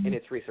young in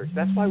its research.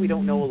 That's why we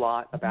don't know a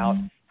lot about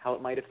how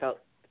it might affect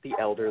the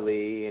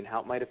elderly and how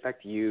it might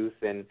affect youth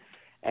and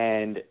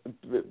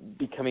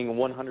becoming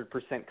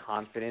 100%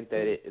 confident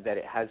that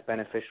it has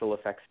beneficial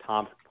effects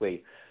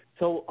topically.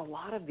 So a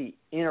lot of the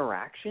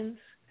interactions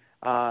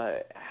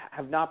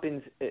have not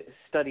been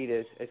studied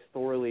as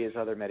thoroughly as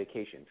other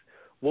medications.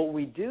 What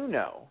we do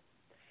know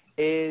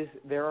is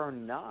there are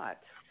not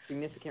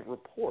significant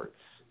reports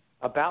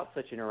about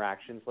such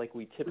interactions like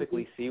we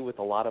typically see with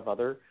a lot of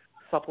other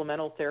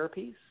supplemental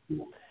therapies.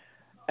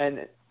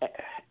 And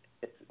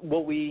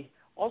what we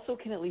also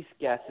can at least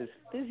guess is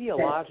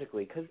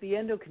physiologically, because the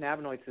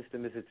endocannabinoid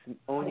system is its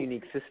own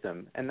unique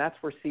system, and that's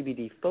where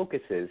CBD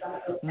focuses,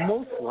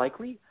 most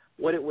likely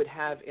what it would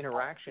have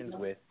interactions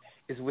with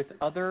is with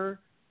other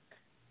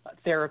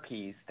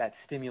therapies that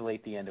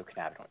stimulate the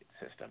endocannabinoid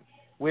system,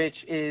 which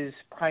is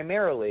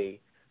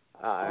primarily,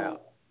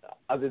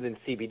 other than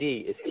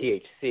CBD, is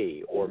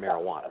THC or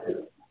marijuana.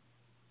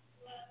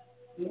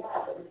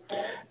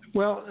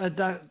 Well,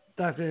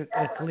 Dr.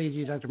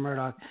 Khalidi, Dr.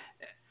 Murdoch,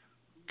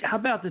 how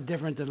about the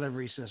different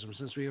delivery systems?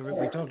 Since we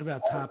talked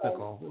about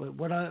topical,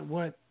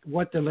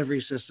 what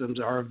delivery systems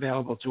are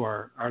available to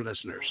our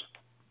listeners?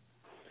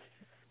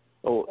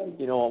 Oh,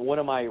 one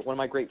of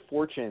my great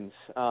fortunes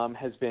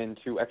has been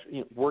to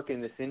actually work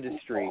in this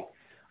industry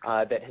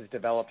that has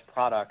developed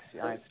products.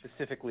 I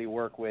specifically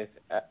work with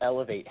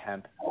Elevate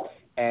Hemp,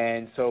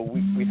 and so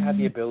we've had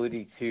the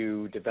ability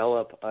to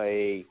develop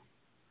a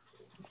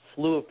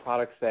slew of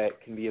products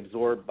that can be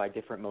absorbed by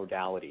different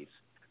modalities.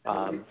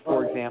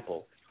 For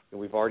example,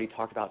 we've already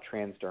talked about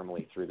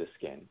transdermally through the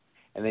skin,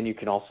 and then you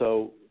can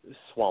also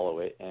swallow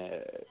it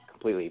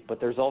completely. But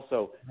there's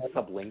also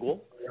sublingual,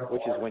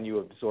 which is when you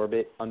absorb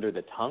it under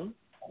the tongue.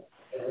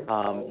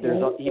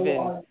 There's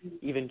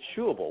even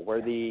chewable,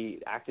 where the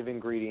active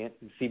ingredient,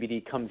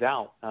 CBD, comes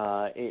out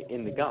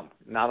in the gum,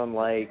 not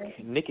unlike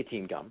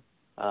nicotine gum,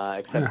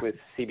 except with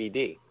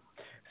CBD.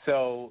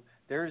 So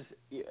there's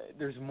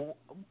more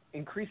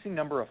increasing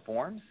number of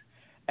forms,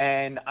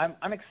 and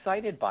I'm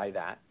excited by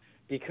that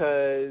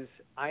because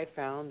I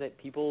found that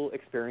people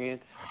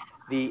experience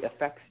the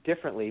effects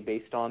differently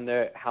based on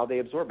how they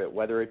absorb it,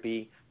 whether it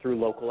be through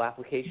local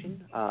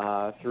application,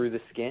 through the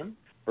skin,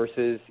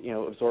 versus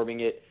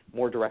absorbing it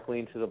more directly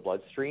into the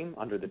bloodstream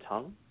under the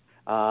tongue,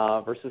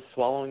 versus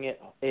swallowing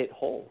it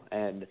whole.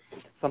 And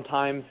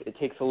sometimes it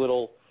takes a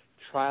little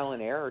trial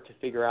and error to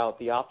figure out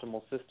the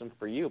optimal system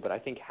for you. But I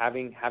think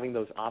having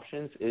those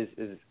options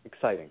is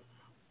exciting.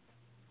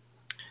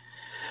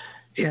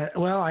 Yeah,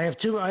 well, I have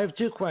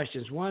two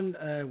questions. One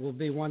will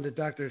be one that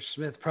Dr.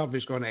 Smith probably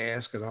is going to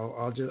ask, and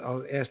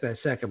I'll ask that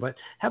second. But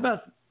how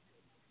about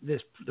the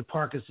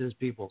Parkinson's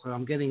people? Because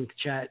I'm getting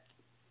chat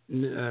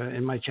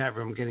in my chat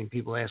room, getting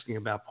people asking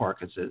about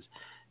Parkinson's.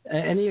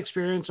 Any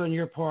experience on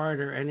your part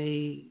or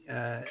any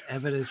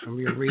evidence from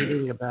your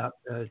reading about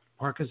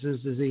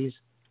Parkinson's disease?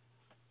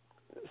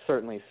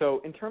 Certainly. So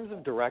in terms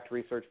of direct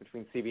research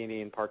between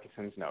CBD and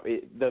Parkinson's, no.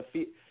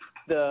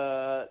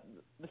 The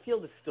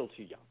field is still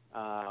too young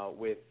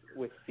with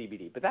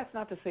CBD, but that's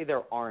not to say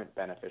there aren't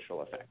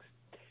beneficial effects.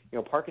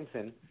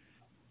 Parkinson's,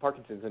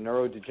 a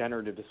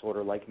neurodegenerative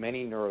disorder, like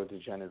many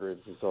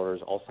neurodegenerative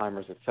disorders,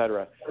 Alzheimer's,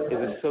 etc., is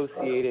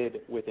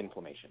associated with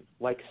inflammation,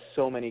 like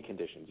so many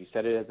conditions. You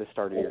said it at the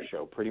start of your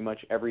show. Pretty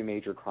much every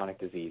major chronic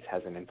disease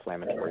has an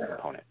inflammatory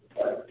component.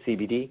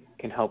 CBD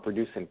can help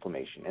reduce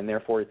inflammation, and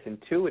therefore it's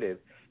intuitive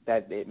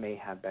that it may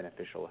have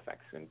beneficial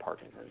effects in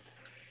Parkinson's.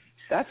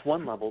 That's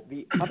one level.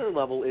 The other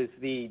level is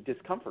the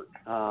discomfort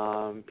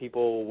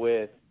people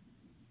with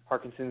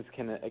Parkinson's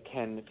can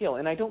feel,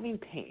 and I don't mean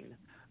pain.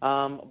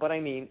 But I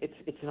mean,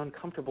 it's an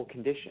uncomfortable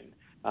condition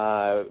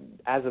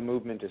as a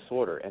movement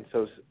disorder, and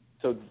so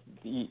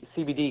the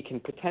CBD can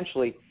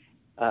potentially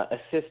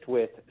assist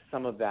with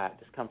some of that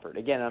discomfort.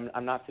 Again,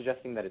 I'm not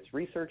suggesting that it's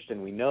researched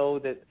and we know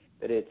that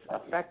it's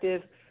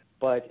effective,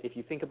 but if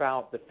you think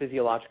about the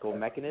physiological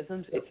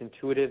mechanisms, it's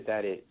intuitive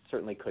that it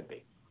certainly could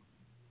be.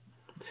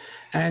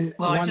 And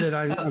one that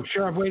I'm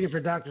sure I'm waiting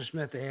for Dr.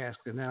 Smith to ask,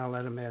 and then I'll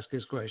let him ask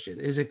his question.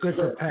 Is it good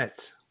for pets?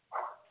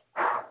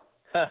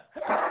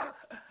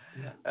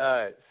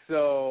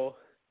 So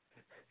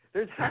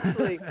there's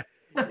actually,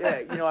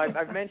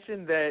 I've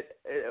mentioned that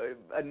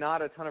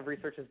not a ton of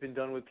research has been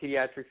done with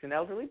pediatrics and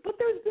elderly, but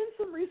there's been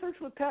some research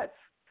with pets,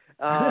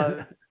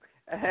 and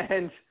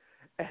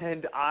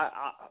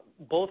I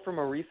both from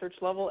a research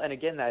level and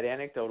again that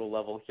anecdotal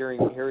level,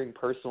 hearing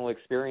personal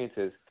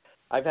experiences.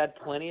 I've had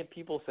plenty of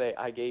people say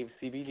I gave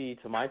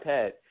CBD to my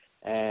pet,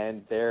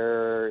 and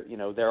their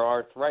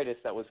arthritis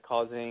that was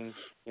causing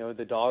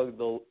the dog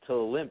to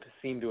limp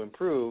seemed to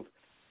improve.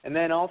 And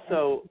then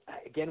also,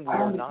 again, we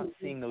are not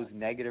seeing those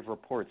negative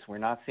reports. We're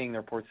not seeing the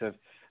reports of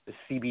the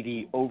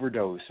CBD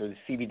overdose or the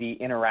CBD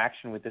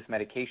interaction with this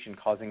medication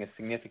causing a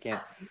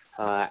significant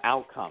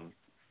outcome.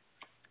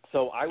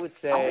 So I would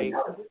say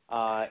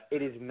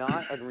it is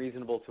not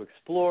unreasonable to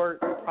explore.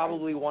 You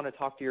probably want to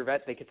talk to your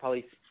vet. They could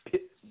probably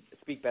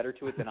speak better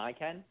to it than I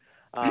can.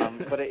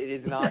 But it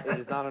is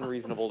not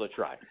unreasonable to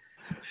try.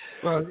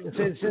 Well,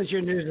 since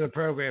you're new to the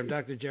program,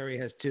 Dr. Jerry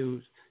has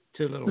two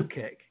little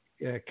cats.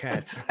 We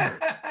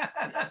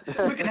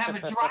can have a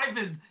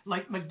drive-in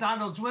like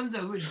McDonald's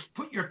window and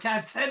put your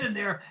cat's head in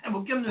there, and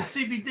we'll give them the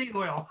CBD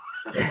oil.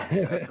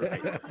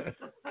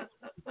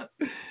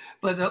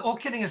 But all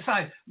kidding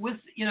aside,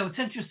 it's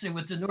interesting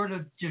with the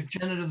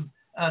neurodegenerative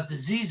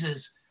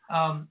diseases,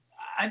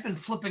 I've been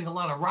flipping a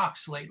lot of rocks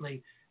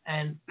lately,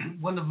 and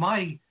one of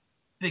my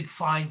big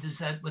finds is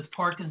that with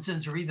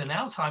Parkinson's or even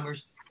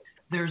Alzheimer's,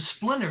 there's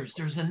splinters,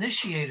 there's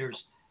initiators,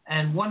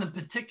 and one in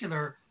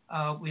particular,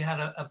 we had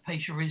a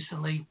patient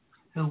recently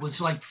who was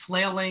like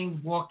flailing,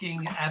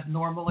 walking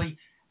abnormally,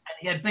 and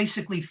he had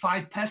basically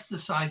 5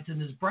 pesticides in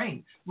his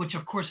brain, which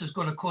of course is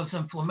going to cause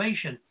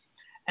inflammation.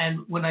 And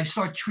when I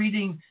start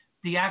treating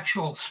the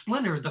actual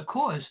splinter, the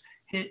cause,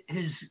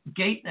 his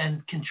gait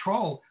and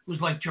control was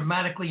like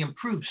dramatically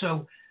improved.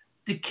 So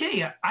the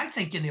key, I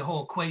think, in the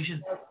whole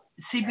equation,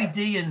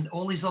 CBD and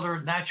all these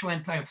other natural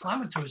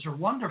anti-inflammatories are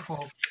wonderful,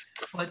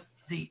 but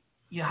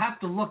you have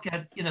to look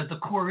at the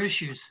core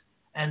issues,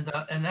 and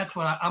that's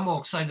what I'm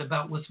all excited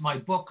about with my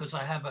book, because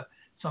I have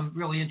some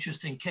really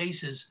interesting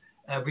cases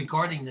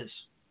regarding this.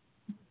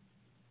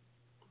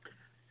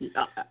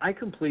 I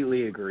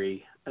completely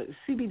agree.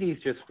 CBD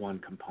is just one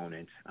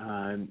component.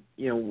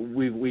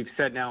 We've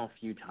said now a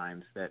few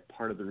times that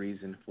part of the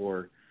reason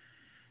for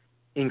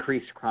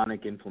increased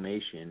chronic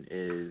inflammation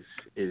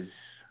is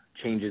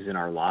changes in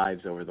our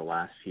lives over the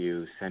last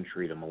few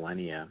century to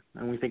millennia.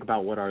 And we think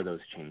about what are those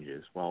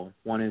changes. Well,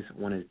 one is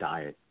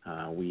diet.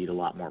 We eat a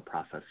lot more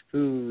processed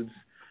foods,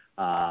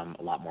 a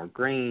lot more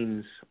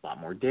grains, a lot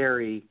more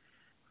dairy.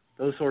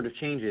 Those sort of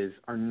changes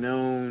are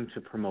known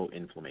to promote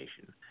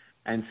inflammation.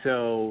 And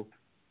so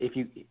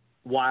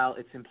while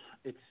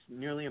it's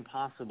nearly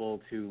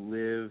impossible to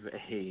live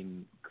a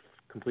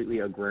completely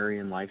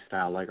agrarian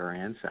lifestyle like our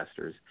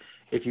ancestors,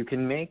 if you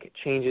can make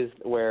changes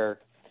where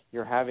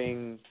you're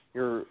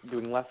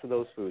doing less of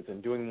those foods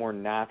and doing more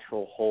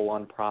natural, whole,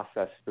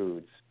 unprocessed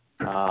foods,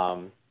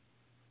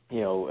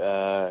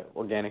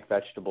 organic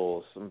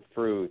vegetables, some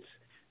fruits,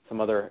 some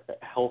other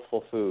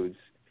healthful foods,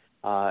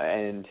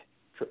 and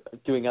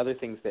doing other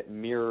things that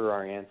mirror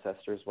our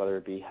ancestors, whether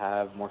it be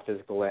have more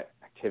physical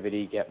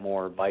activity, get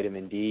more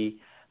vitamin D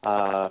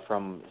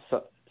from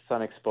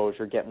sun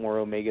exposure, get more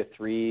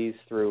omega-3s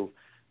through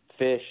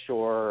fish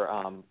or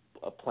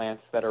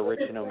plants that are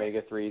rich in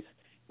omega-3s.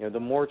 The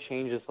more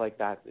changes like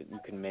that you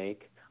can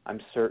make,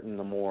 I'm certain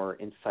the more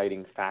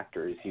inciting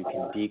factors you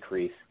can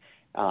decrease.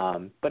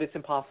 But it's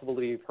impossible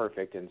to be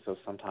perfect, and so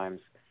sometimes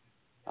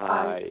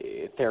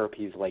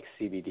therapies like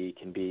CBD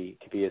can be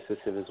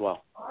assistive as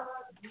well.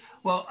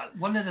 Well,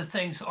 one of the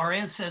things, our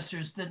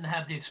ancestors didn't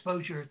have the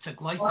exposure to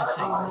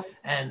glyphosate,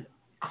 and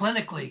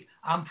clinically,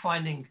 I'm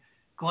finding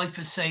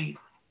glyphosate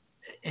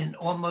in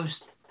almost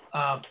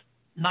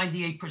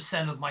 98%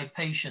 of my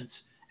patients,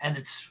 and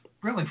it's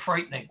really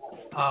frightening.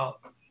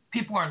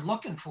 People aren't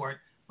looking for it,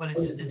 but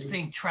it's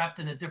being trapped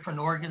in the different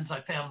organs.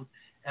 I found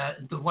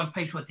the one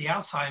patient with the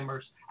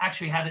Alzheimer's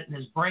actually had it in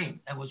his brain,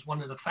 and was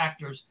one of the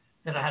factors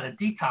that I had a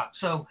detox.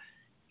 So,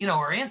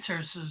 our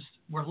ancestors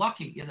were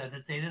lucky, that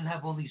they didn't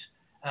have all these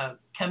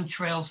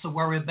chemtrails to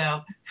worry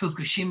about,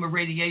 Fukushima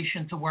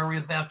radiation to worry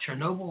about,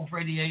 Chernobyl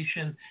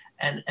radiation,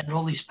 and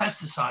all these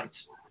pesticides.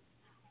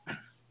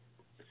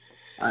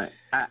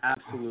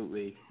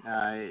 Absolutely.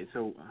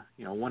 So,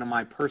 one of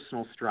my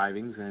personal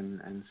strivings,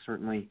 and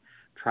certainly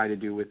try to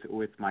do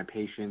with my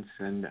patients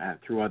and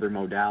through other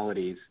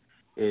modalities,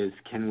 is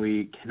can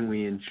we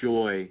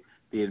enjoy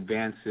the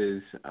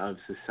advances of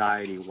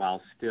society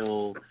while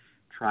still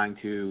trying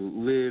to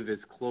live as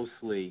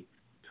closely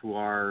to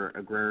our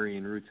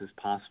agrarian roots as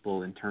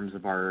possible in terms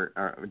of our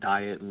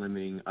diet and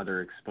limiting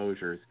other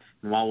exposures.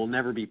 And while we'll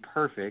never be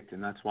perfect,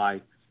 and that's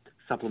why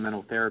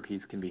supplemental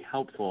therapies can be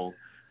helpful,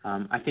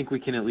 I think we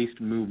can at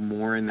least move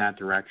more in that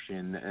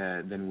direction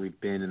than we've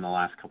been in the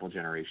last couple of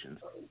generations.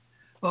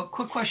 Well,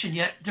 quick question.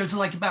 Yeah, there's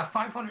like about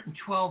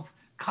 512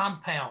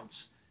 compounds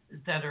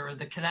that are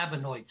the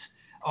cannabinoids.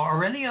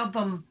 Are any of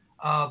them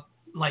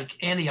like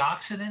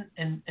antioxidant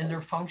in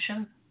their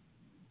function?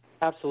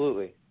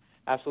 Absolutely.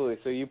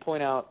 So you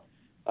point out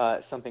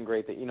something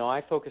great that,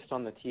 I focused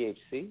on the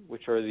THC,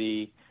 which are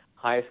the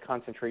highest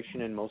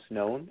concentration and most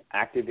known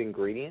active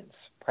ingredients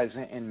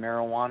present in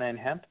marijuana and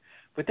hemp.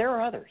 But there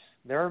are others.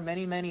 There are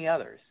many, many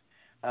others.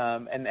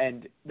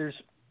 And there's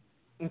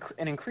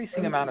an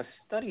increasing amount of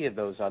study of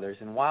those others.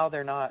 And while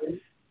they're not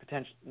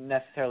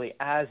necessarily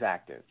as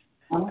active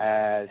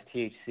as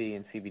THC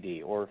and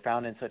CBD or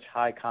found in such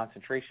high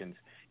concentrations,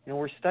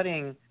 we're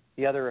studying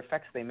the other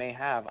effects they may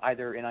have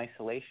either in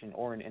isolation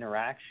or in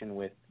interaction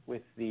with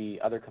the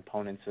other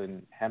components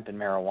in hemp and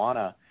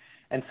marijuana.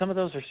 And some of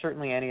those are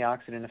certainly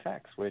antioxidant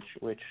effects,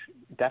 which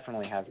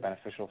definitely has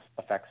beneficial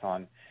effects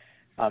on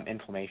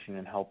inflammation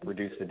and help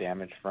reduce the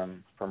damage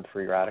from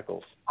free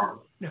radicals.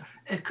 Yeah.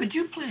 Could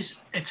you please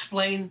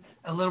explain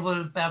a little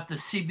bit about the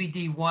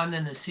CBD1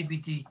 and the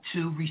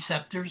CBD2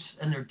 receptors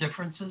and their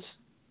differences?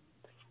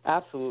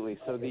 Absolutely.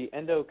 So the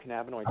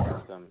endocannabinoid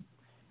system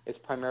is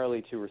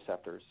primarily 2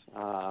 receptors,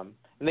 and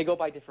they go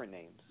by different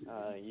names.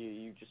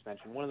 You just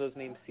mentioned one of those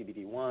names,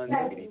 CBD1,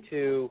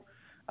 CBD2.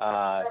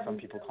 Some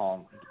people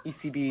call them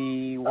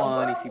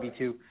ECB1,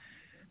 ECB2.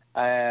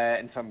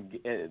 And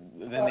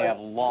then they have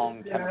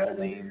long chemical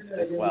names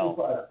as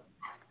well.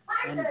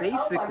 And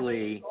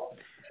basically,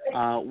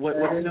 what's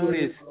known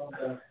as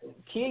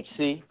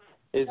THC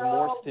is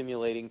more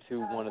stimulating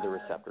to one of the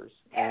receptors,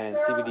 and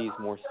CBD is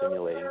more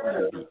stimulating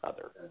to the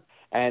other.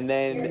 And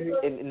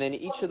then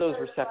each of those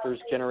receptors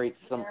generates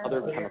some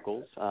other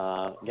chemicals,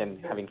 again,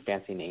 having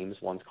fancy names.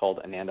 One's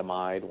called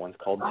anandamide, one's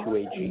called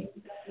 2-AG,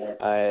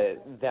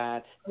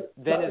 that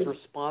then is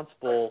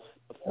responsible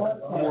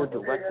more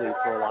directly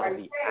for a lot of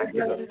the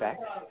active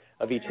effects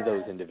of each of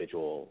those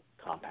individual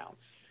compounds.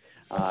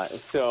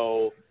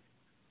 So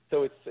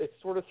it's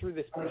sort of through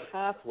this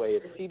pathway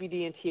of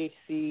CBD and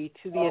THC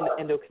to the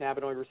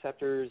endocannabinoid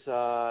receptors,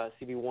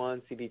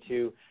 CB1,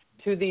 CB2,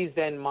 to these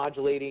then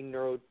modulating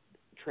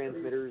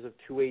neurotransmitters of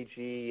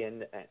 2-AG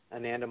and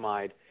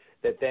anandamide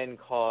that then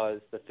cause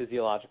the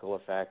physiological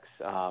effects,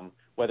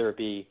 whether it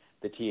be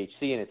the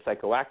THC and its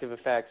psychoactive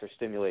effects or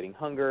stimulating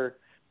hunger,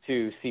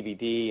 to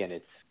CBD and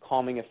its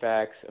calming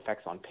effects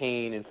on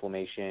pain,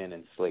 inflammation,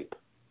 and sleep.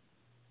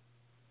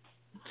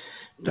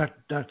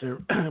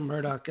 Dr.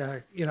 Murdoch,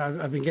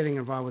 I've been getting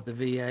involved with the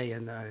VA,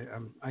 and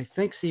I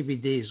think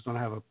CBD is going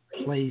to have a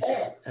place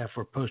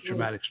for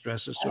post-traumatic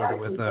stress disorder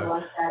with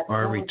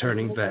our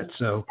returning vets.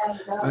 So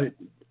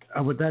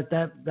I would like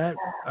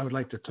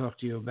to talk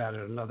to you about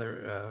it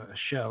another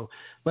show.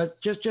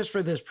 But just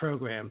for this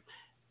program,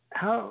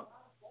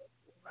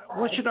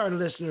 what should our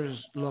listeners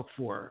look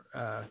for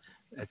to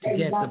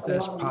get the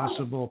best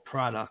possible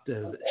product?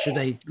 Should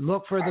they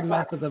look for the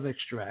method of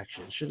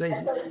extraction? I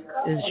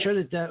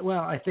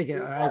think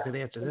I could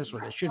answer this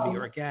one. It should be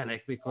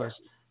organic because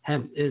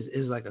hemp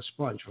is like a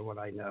sponge, from what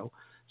I know.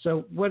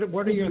 So what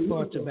are your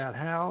thoughts about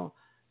how,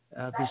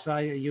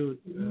 besides you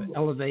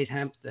Elevate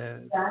Hemp,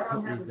 the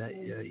company that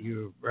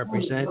you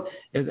represent,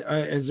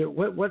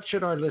 what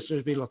should our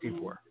listeners be looking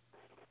for?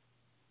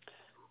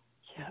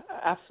 Yeah,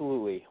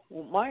 absolutely.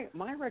 Well,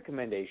 my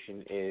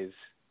recommendation is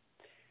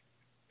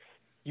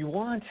you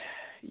want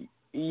to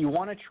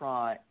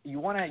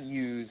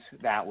use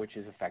that which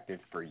is effective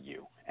for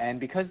you. And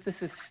because this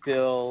is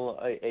still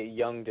a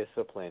young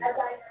discipline,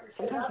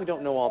 sometimes we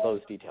don't know all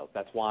those details.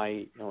 That's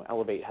why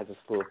Elevate has a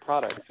slew of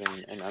products,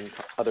 and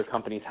other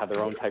companies have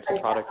their own types of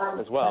products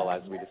as well,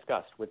 as we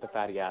discussed, with the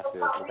fatty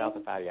acids, without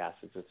the fatty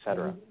acids,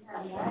 etc.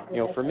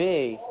 For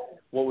me,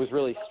 what was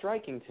really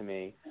striking to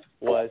me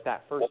was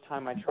that first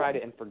time I tried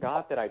it and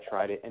forgot that I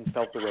tried it and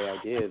felt the way I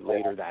did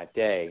later that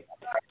day.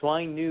 So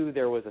I knew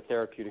there was a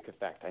therapeutic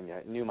effect. I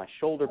knew my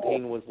shoulder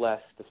pain was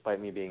less, despite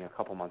me being a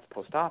couple months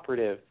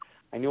post-operative.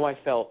 I knew I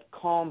felt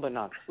calm but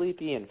not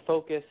sleepy and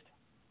focused.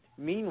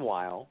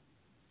 Meanwhile,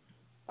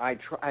 I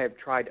have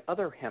tried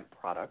other hemp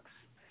products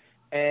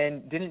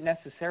and didn't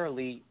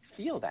necessarily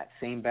feel that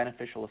same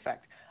beneficial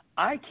effect.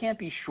 I can't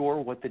be sure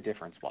what the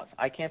difference was.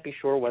 I can't be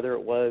sure whether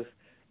it was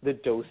the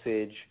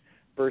dosage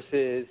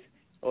versus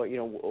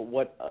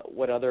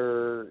what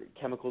other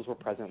chemicals were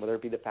present, whether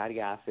it be the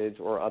fatty acids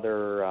or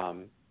other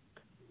of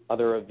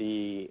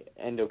the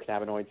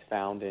endocannabinoids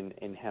found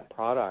in hemp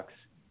products.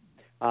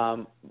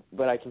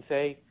 But I can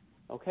say,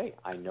 okay,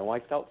 I know I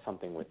felt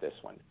something with this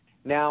one.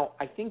 Now,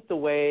 I think the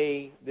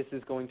way this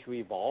is going to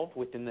evolve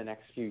within the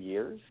next few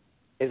years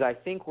is I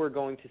think we're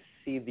going to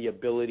see the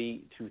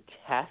ability to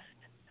test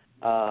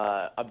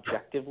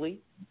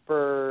objectively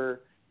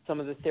for some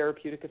of the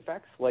therapeutic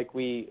effects like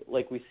we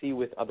see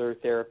with other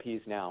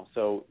therapies now.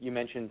 So you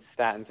mentioned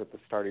statins at the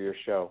start of your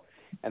show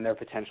and their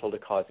potential to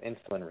cause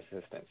insulin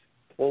resistance.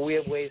 Well, we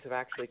have ways of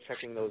actually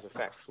checking those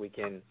effects. We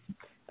can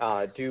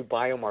do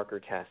biomarker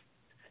tests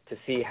to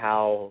see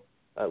how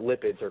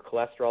lipids or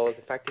cholesterol is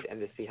affected and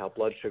to see how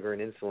blood sugar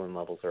and insulin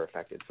levels are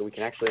affected. So we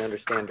can actually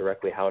understand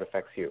directly how it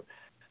affects you.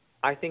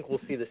 I think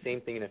we'll see the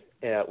same thing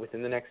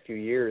within the next few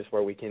years,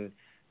 where we can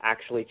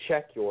actually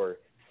check your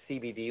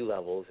CBD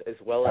levels as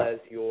well as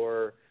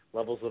your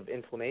levels of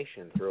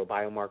inflammation through a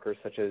biomarker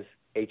such as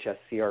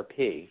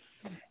hsCRP.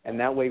 And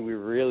that way we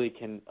really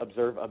can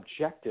observe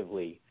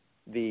objectively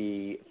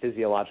the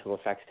physiological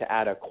effects to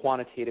add a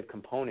quantitative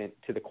component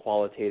to the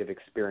qualitative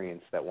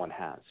experience that one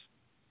has.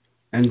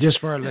 And just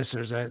for our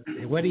listeners,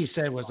 what he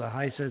said was a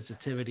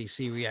high-sensitivity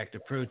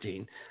C-reactive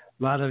protein.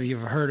 A lot of you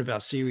have heard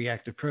about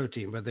C-reactive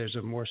protein, but there's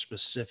a more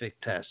specific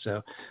test.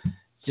 So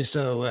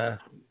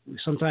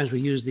sometimes we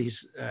use these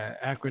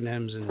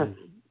acronyms and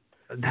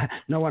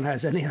no one has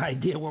any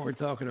idea what we're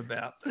talking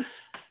about.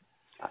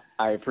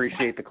 I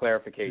appreciate the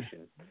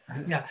clarification.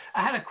 Yeah,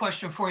 I had a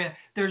question for you.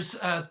 There's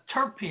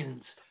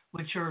terpenes,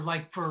 which are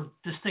like for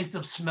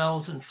distinctive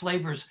smells and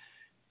flavors.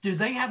 Do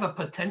they have a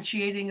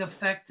potentiating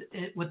effect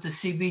with the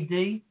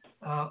CBD,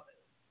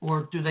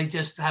 or do they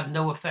just have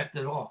no effect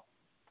at all?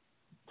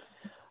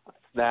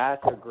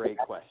 That's a great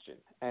question.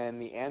 And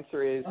the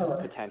answer is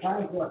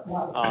potentially.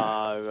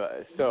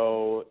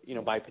 So,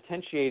 by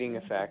potentiating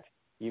effect,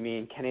 you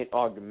mean can it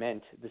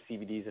augment the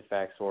CBD's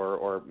effects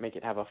or make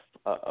it have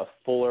a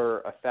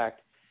fuller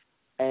effect?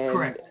 And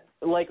correct.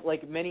 Like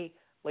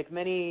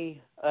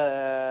many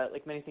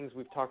things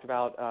we've talked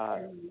about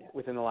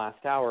within the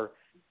last hour,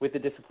 with the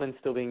discipline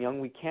still being young,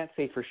 we can't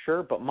say for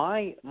sure. But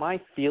my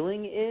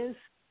feeling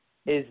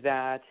is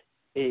that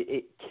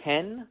it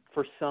can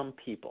for some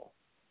people.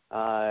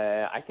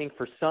 I think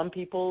for some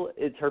people,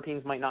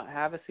 terpenes might not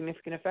have a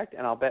significant effect,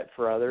 and I'll bet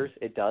for others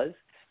it does.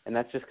 and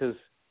that's just because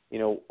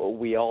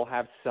we all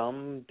have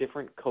some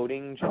different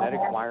coding, genetic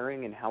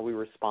wiring, and how we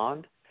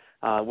respond,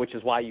 which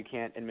is why you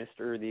can't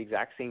administer the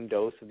exact same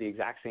dose of the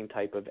exact same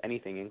type of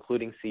anything,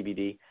 including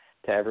CBD,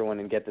 to everyone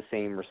and get the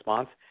same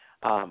response.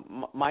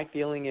 My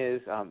feeling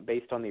is,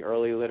 based on the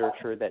early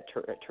literature, that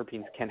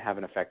terpenes can have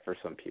an effect for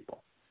some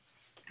people.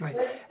 Right.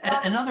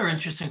 Another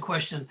interesting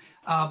question.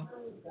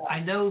 I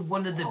know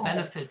one of the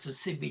benefits of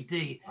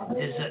CBD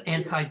is an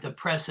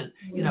antidepressant.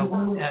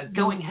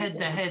 Going head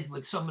to head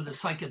with some of the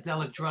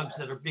psychedelic drugs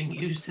that are being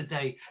used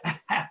today,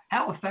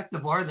 how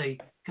effective are they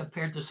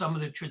compared to some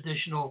of the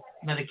traditional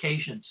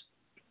medications?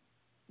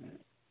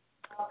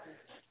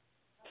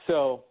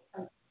 So,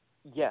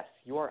 yes,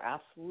 you are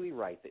absolutely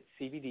right that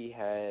CBD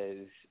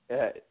has,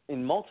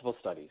 in multiple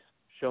studies,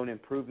 shown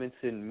improvements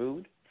in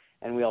mood.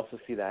 And we also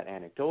see that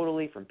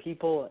anecdotally from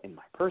people. In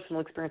my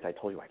personal experience, I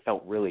told you I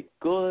felt really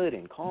good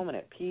and calm and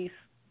at peace.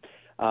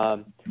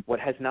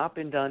 What has not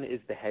been done is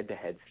the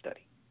head-to-head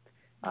study,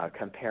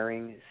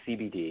 comparing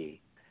CBD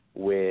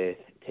with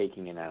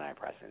taking an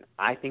antidepressant.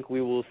 I think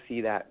we will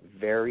see that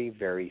very,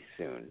 very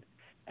soon.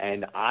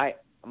 And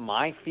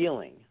my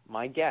feeling,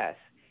 my guess,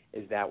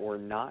 is that we're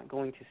not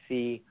going to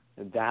see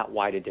that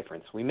wide a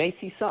difference. We may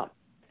see some.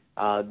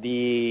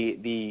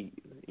 The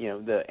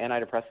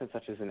antidepressants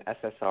such as an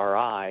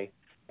SSRI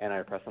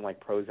antidepressant like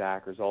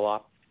Prozac or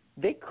Zoloft,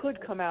 they could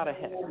come out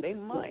ahead. They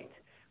might.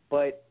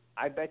 But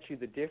I bet you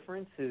the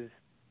difference is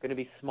going to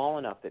be small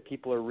enough that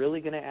people are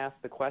really going to ask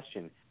the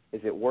question,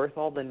 is it worth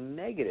all the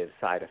negative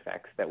side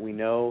effects that we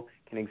know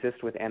can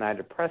exist with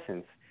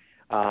antidepressants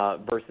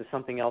versus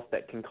something else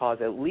that can cause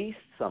at least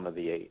some of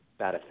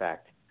that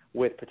effect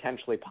with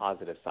potentially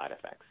positive side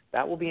effects?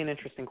 That will be an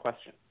interesting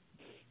question.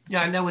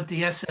 Yeah, I know with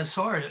the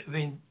SSRI, I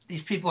mean,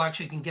 these people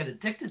actually can get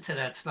addicted to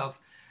that stuff,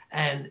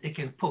 and it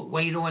can put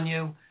weight on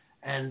you,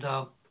 and,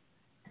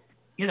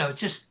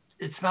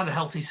 it's not a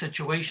healthy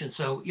situation.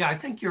 So, yeah, I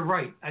think you're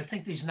right. I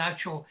think these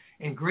natural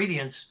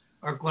ingredients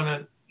are going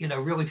to,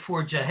 really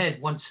forge ahead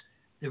once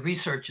the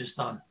research is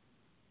done.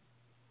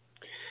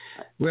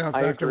 Well,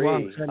 I Dr. agree.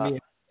 Wong sent me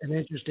an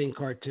interesting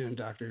cartoon,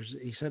 doctors.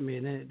 He sent me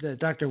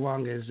Dr.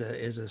 Wong is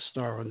a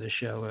star on the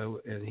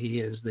show, and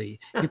he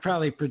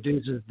probably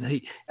produces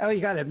you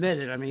got to admit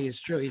it. I mean,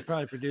 it's true. He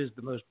probably produced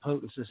the most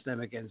potent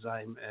systemic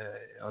enzyme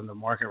on the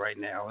market right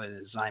now,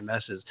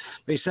 Zymesses.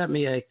 But he sent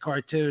me a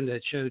cartoon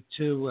that showed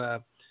two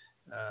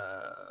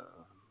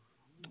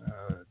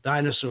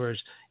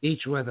dinosaurs,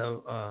 each with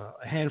a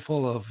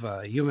handful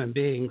of human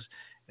beings.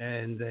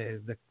 And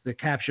the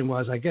caption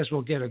was, I guess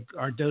we'll get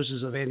our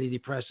doses of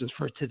antidepressants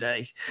for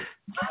today.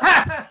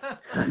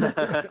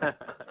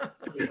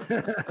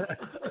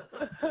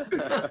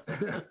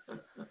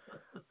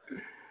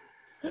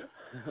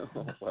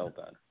 Well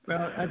done.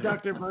 Well,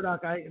 Dr.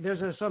 Murdoch,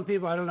 there's some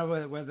people, I don't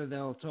know whether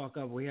they'll talk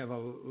up. We have a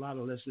lot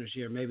of listeners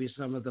here. Maybe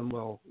some of them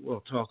will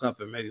talk up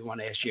and maybe want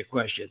to ask you a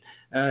question.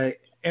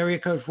 Area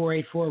code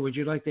 484, would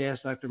you like to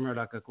ask Dr.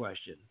 Murdoch a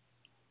question?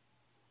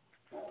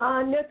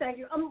 No, thank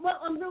you.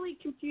 I'm really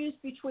confused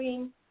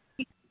between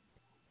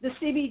the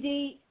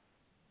CBD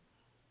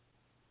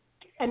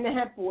and the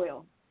hemp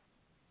oil.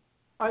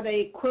 Are they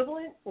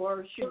equivalent,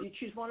 or should you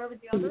choose one over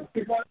the other?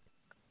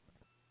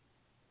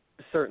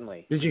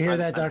 Certainly. Did you hear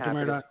that, Dr.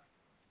 Murdoch?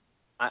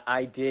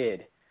 I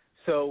did.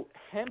 So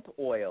hemp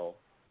oil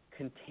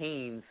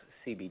contains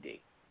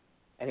CBD,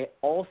 and it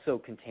also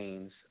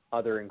contains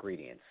other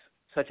ingredients,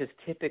 such as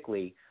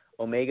typically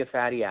omega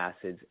fatty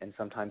acids and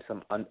sometimes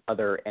some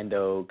other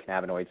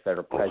endocannabinoids that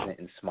are present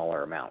in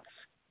smaller amounts.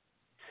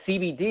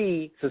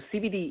 CBD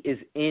is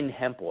in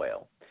hemp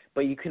oil,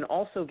 but you can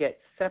also get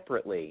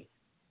separately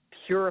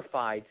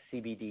purified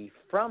CBD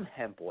from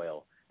hemp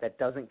oil that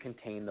doesn't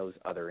contain those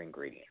other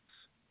ingredients.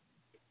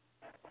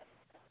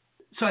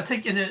 So I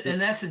think in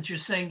essence you're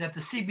saying that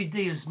the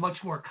CBD is much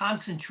more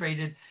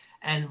concentrated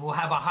and will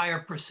have a higher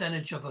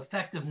percentage of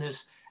effectiveness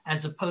as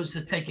opposed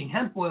to taking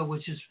hemp oil,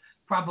 which is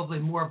probably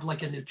more of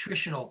like a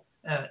nutritional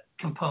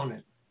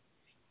component.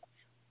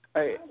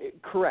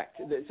 Correct.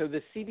 So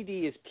the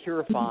CBD is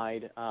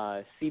purified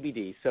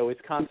CBD, so its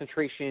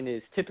concentration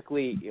is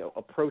typically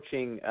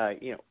approaching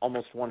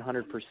almost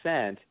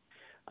 100%.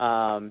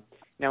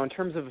 Now, in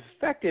terms of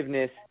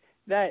effectiveness,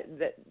 that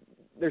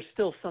there's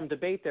still some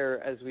debate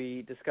there, as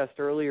we discussed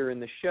earlier in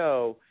the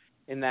show,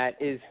 in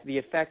that is the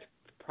effect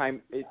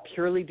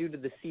purely due to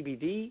the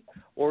CBD,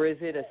 or is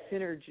it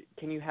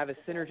can you have a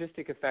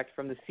synergistic effect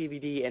from the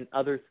CBD and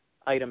other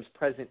items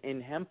present in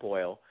hemp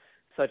oil,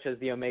 such as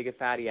the omega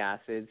fatty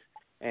acids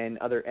and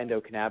other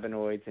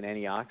endocannabinoids and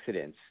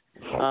antioxidants?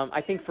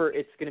 I think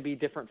it's going to be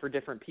different for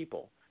different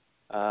people,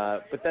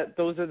 but that's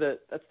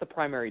the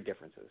primary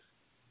differences.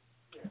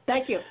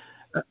 Thank you.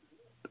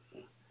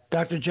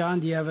 Dr. John,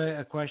 do you have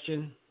a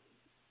question?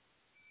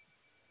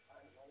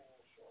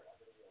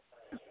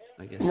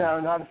 No,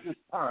 not at this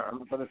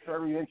time, but it's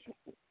very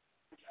interesting.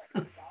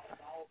 All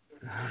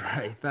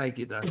right. Thank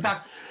you, Doctor.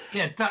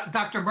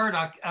 Dr.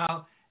 Murdoch,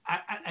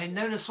 I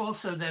notice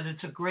also that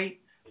it's great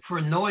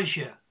for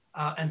nausea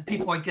and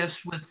people, I guess,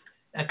 with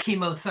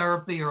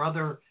chemotherapy or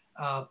other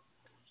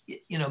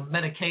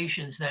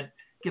medications that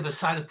give a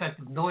side effect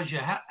of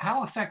nausea.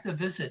 How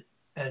effective is it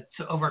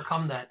to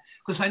overcome that?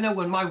 Because I know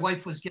when my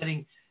wife was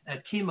getting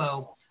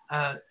chemo,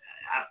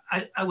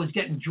 I was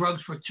getting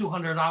drugs for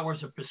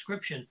 $200 a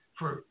prescription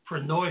for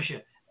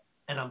nausea,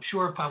 and I'm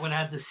sure if I would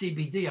have had the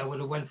CBD, I would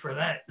have went for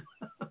that.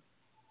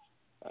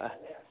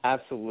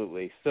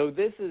 Absolutely. So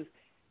this is,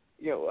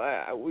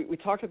 we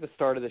talked at the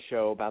start of the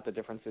show about the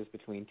differences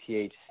between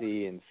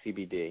THC and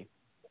CBD.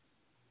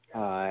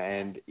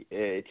 And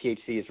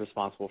THC is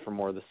responsible for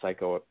more of the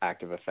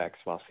psychoactive effects,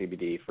 while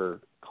CBD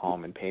for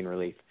calm and pain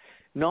relief.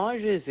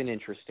 Nausea is an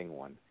interesting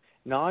one.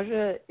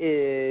 Nausea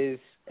is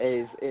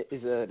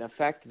an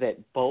effect that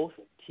both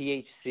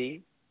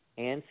THC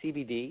and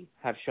CBD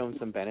have shown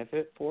some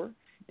benefit for.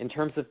 In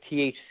terms of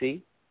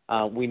THC,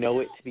 we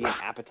know it to be an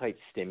appetite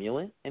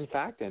stimulant, in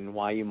fact, and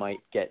why you might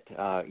get,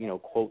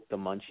 quote, the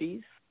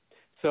munchies.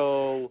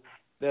 So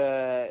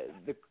a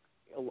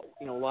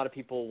lot of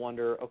people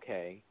wonder,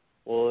 okay,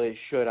 well,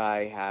 should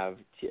I have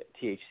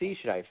THC?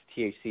 Should I have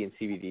THC and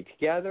CBD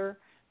together?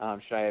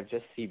 Should I have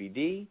just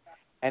CBD?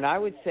 And I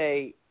would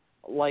say,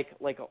 like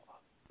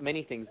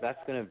many things, that's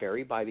going to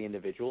vary by the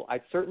individual.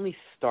 I'd certainly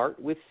start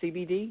with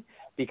CBD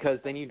because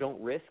then you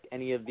don't risk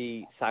any of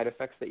the side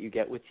effects that you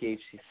get with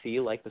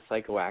THC, like the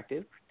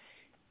psychoactive.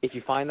 If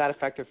you find that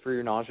effective for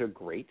your nausea,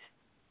 great.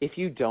 If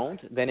you don't,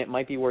 then it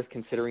might be worth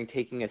considering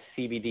taking a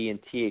CBD and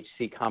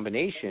THC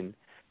combination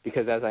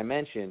because, as I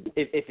mentioned,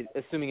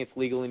 assuming it's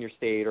legal in your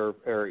state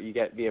or you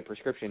get via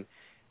prescription,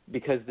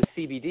 because the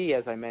CBD,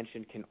 as I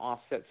mentioned, can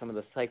offset some of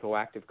the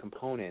psychoactive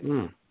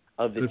components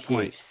of the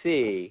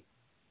THC,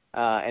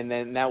 and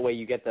then that way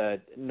you get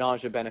the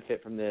nausea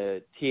benefit from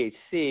the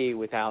THC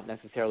without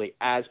necessarily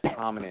as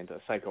prominent a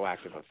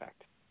psychoactive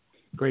effect.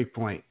 Great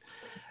point.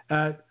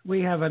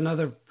 We have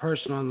another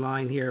person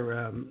online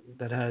here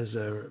that has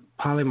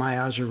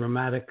polymyalgia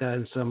rheumatica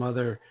and some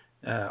other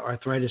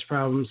arthritis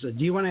problems. Do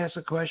you want to ask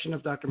a question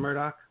of Dr.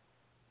 Murdoch?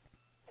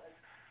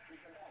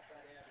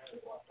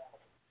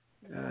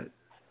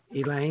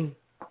 Elaine,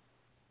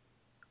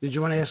 did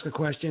you want to ask a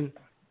question?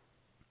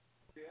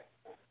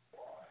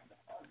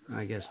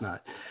 I guess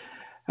not.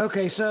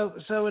 Okay, so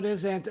it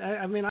is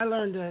I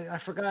learned, I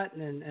forgot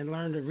and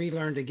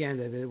relearned again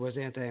that it was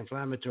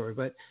anti-inflammatory.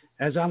 But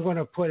as I'm going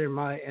to put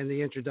in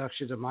the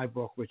introduction to my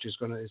book, which is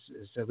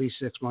at least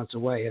 6 months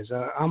away,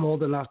 I'm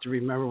old enough to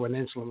remember when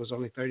insulin was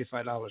only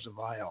 $35 a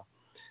vial.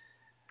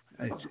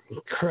 It's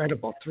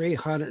incredible,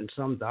 $300 and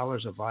some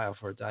a vial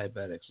for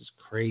diabetics. It's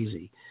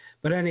crazy.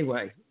 But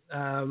anyway,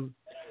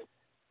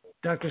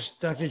 Dr.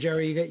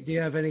 Jerry, do you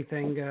have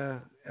anything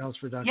else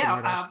for Dr.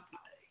 Murdoch?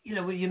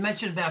 When you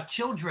mentioned about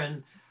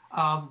children,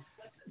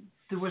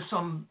 there were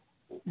some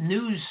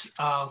news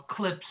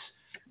clips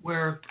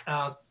where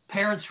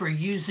parents were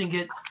using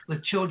it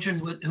with children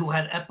who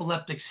had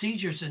epileptic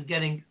seizures and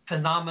getting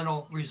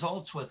phenomenal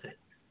results with it,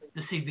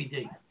 the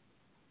CBD.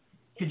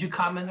 Could you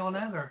comment on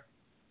that? Or?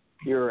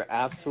 You're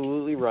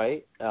absolutely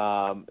right.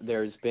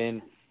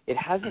 It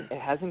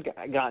hasn't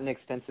gotten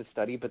extensive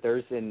study, but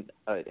there's an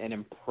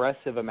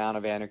impressive amount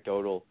of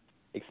anecdotal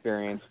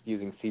experience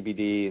using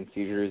CBD and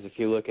seizures. If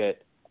you look at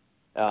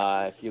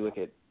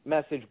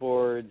message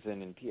boards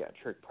and in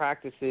pediatric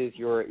practices,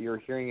 you're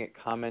hearing it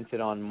commented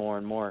on more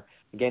and more.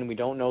 Again, we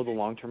don't know the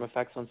long-term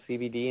effects on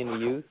CBD in the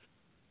youth,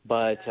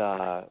 but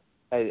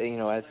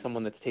as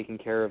someone that's taken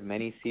care of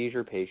many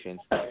seizure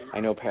patients, I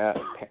know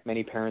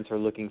many parents are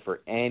looking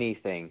for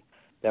anything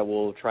that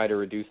will try to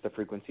reduce the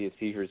frequency of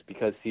seizures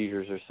because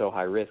seizures are so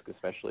high risk,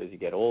 especially as you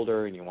get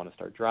older and you want to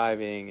start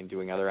driving and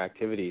doing other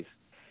activities.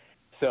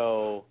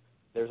 So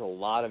there's a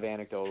lot of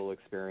anecdotal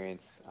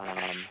experience.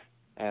 I'm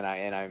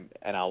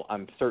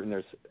certain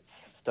there's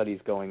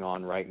studies going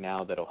on right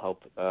now that'll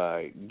help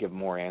give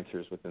more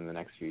answers within the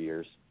next few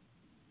years.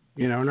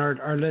 And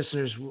our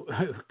listeners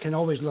can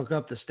always look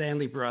up the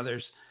Stanley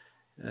Brothers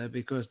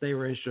because they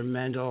were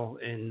instrumental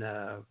in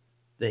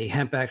the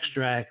hemp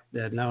extract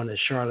known as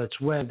Charlotte's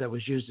Web that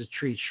was used to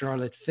treat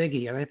Charlotte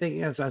Figge. And I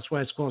think that's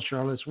why it's called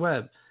Charlotte's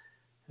Web.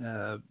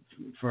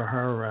 For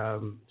her,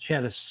 she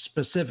had a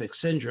specific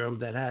syndrome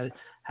that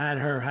had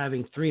her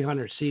having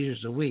 300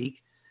 seizures a week.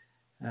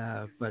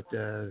 But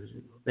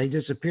they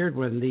disappeared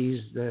when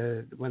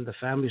the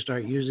family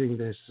started using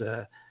this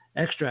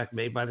extract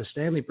made by the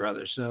Stanley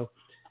Brothers. So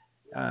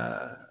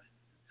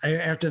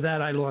after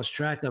that, I lost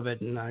track of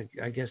it, and I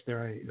guess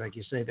like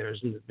you say,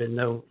 there's been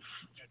no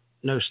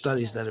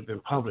studies that have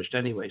been published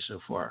anyway so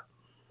far.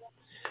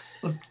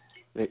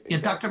 Yeah,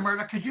 Dr.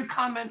 Murdoch, could you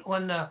comment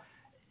on the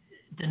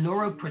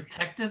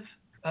neuroprotective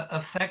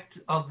effect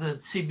of the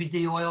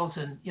CBD oils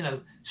and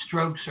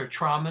strokes or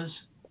traumas?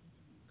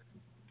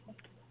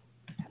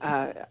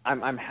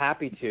 I'm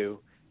happy to,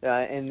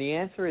 and the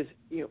answer is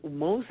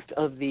most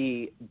of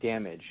the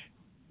damage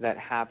that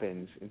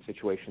happens in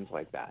situations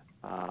like that,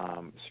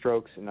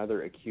 strokes and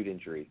other acute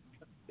injury,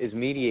 is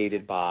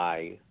mediated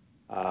by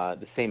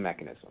the same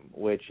mechanism,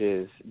 which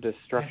is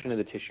destruction of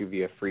the tissue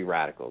via free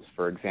radicals.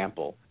 For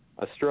example,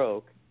 a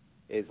stroke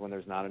is when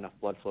there's not enough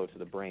blood flow to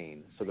the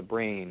brain, so the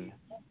brain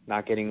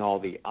not getting all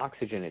the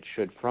oxygen it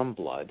should from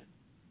blood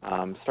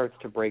starts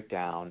to break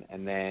down,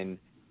 and then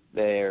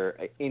their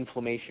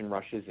inflammation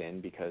rushes in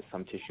because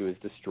some tissue is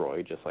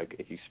destroyed, just like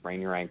if you sprain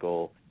your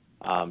ankle,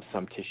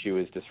 some tissue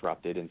is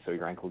disrupted, and so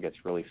your ankle gets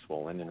really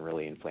swollen and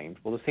really inflamed.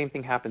 Well, the same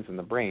thing happens in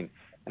the brain,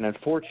 and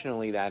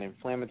unfortunately that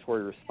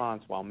inflammatory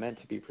response, while meant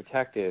to be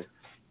protective,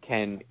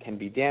 can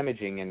be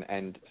damaging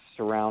and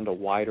surround a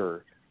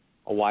wider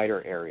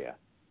area.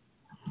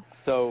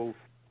 So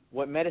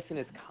what medicine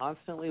is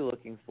constantly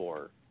looking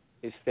for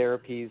is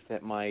therapies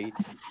that might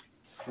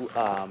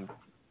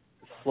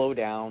slow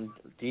down,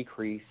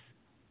 decrease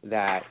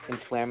that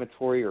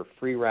inflammatory or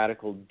free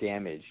radical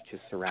damage to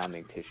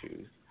surrounding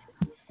tissues.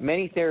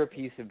 Many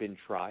therapies have been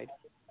tried.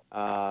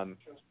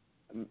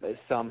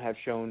 Some have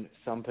shown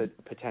some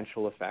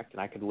potential effect, and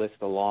I could list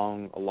a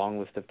long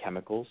list of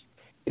chemicals.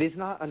 It is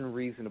not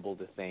unreasonable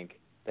to think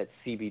that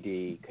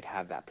CBD could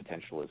have that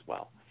potential as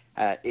well.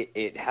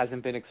 It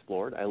hasn't been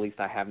explored. At least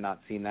I have not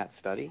seen that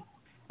study.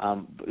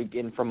 But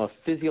again, from a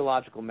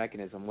physiological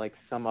mechanism, like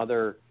some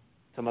other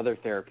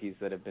therapies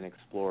that have been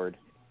explored,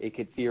 it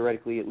could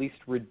theoretically at least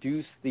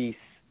reduce the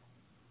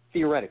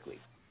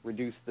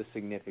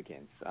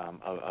significance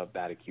of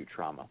that acute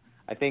trauma.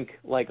 I think,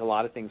 like a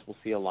lot of things, we'll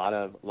see a lot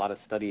of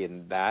study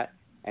in that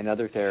and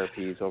other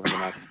therapies over the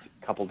next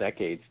couple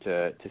decades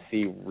to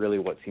see really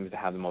what seems to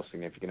have the most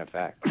significant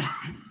effect.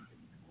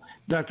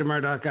 Dr.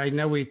 Murdoch, I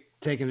know we've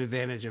taken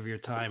advantage of your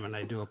time, and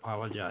I do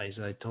apologize.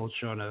 I told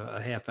Sean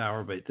a half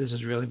hour, but this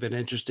has really been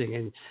interesting,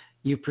 and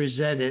you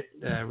presented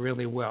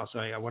really well, so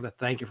I want to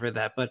thank you for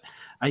that. But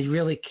I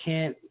really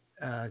can't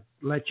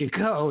let you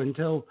go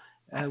until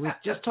we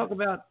just talk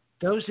about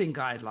dosing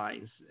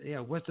guidelines. You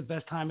know, what's the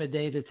best time of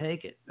day to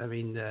take it? I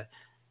mean,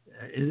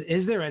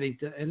 is there any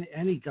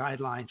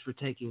guidelines for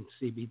taking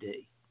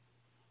CBD?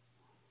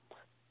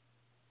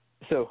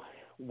 So,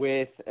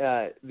 with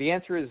the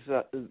answer is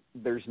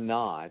there's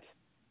not.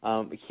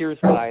 Here's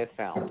what I have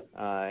found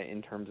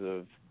in terms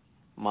of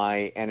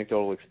my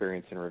anecdotal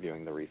experience in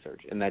reviewing the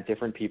research, and that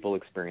different people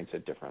experience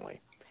it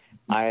differently.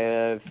 I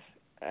have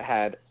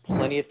had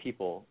plenty of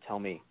people tell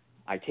me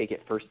I take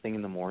it first thing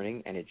in the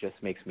morning and it just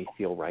makes me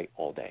feel right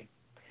all day.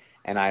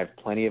 And I have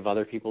plenty of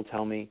other people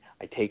tell me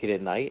I take it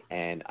at night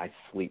and I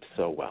sleep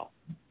so well.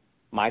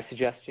 My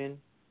suggestion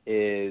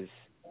is,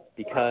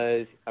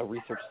 because a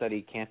research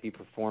study can't be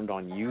performed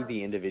on you,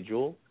 the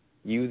individual,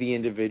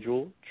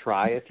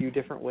 try a few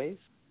different ways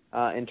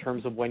in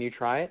terms of when you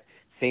try it.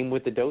 Same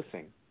with the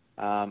dosing.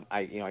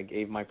 I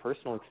gave my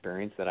personal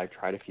experience that I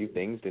tried a few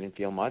things, didn't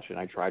feel much, and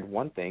I tried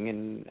one thing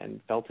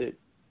and felt it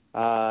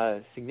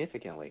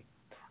significantly.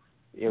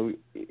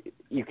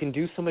 You can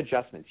do some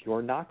adjustments.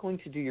 You're not going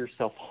to do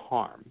yourself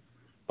harm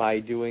by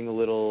doing a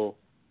little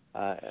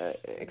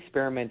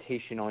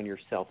experimentation on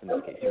yourself in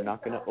this case. You're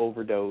not going to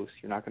overdose.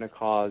 You're not going to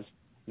cause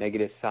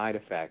negative side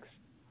effects.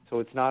 So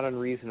it's not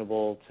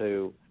unreasonable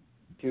to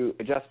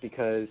adjust,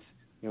 because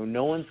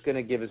no one's going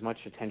to give as much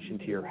attention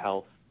to your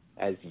health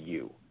as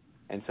you.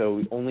 And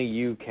so only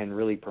you can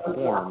really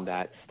perform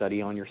that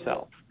study on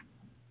yourself.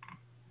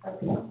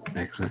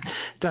 Excellent.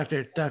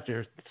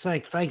 Dr.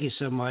 Sykes, thank you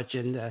so much.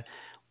 And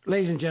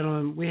ladies and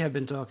gentlemen, we have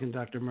been talking to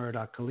Dr.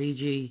 Murdoch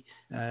Khaliji.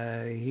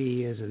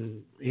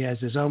 He has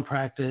his own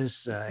practice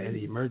in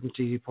the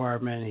emergency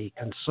department. He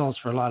consults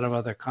for a lot of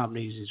other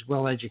companies. He's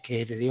well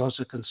educated. He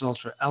also consults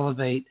for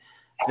Elevate.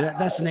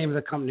 That's the name of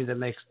the company that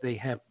makes the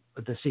hemp,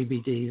 the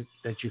CBD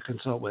that you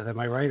consult with. Am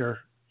I right, or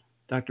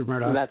Dr.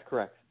 Murdoch? That's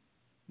correct.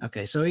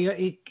 Okay, so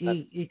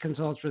he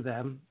consults for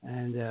them,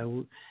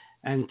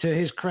 and to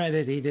his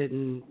credit, he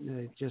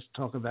didn't just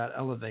talk about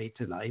Elevate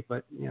tonight,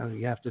 but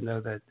you have to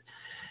know that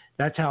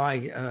that's how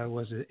I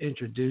was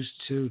introduced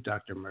to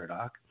Dr.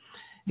 Murdoch.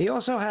 He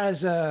also has,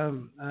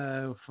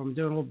 from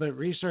doing a little bit of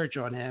research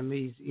on him,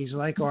 he's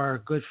like our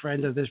good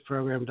friend of this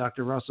program,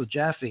 Dr. Russell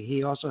Jaffe.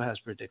 He also has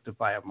predictive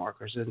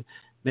biomarkers, and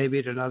maybe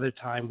at another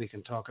time we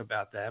can talk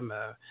about them.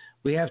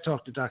 We have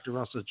talked to Dr.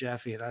 Russell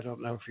Jaffe, and I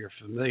don't know if you're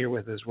familiar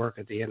with his work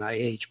at the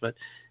NIH, but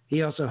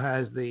he also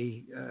has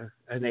an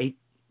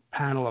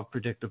 8-panel of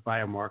predictive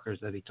biomarkers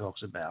that he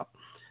talks about.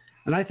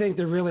 And I think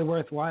they're really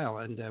worthwhile,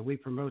 and we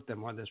promote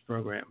them on this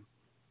program.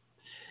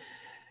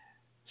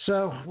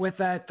 So with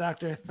that,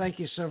 Doctor, thank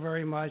you so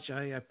very much.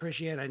 I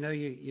appreciate it. I know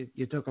you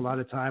took a lot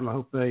of time. I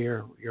hope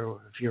if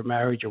you're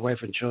married, your wife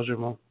and children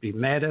won't be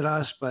mad at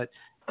us, but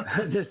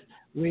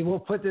we will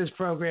put this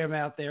program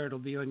out there. It'll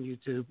be on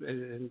YouTube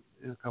in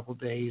a couple of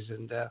days,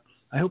 and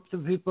I hope the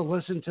people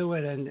listen to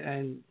it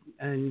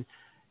and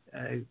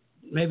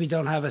maybe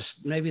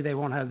they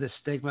won't have this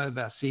stigma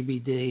about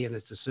CBD and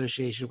its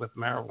association with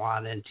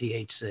marijuana and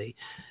THC,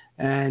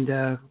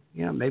 and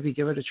maybe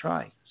give it a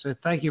try. So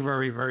thank you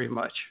very, very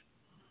much.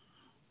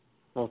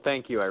 Well,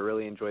 thank you. I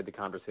really enjoyed the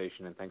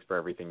conversation, and thanks for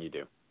everything you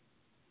do.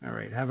 All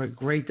right. Have a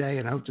great day,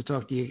 and I hope to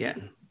talk to you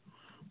again.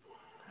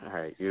 All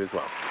right. You as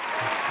well.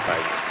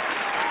 Bye.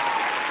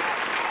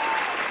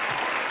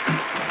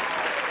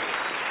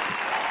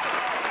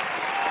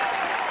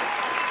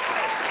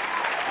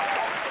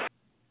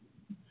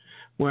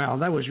 Wow,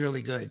 that was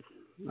really good.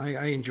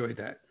 I enjoyed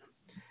that.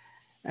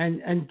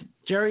 And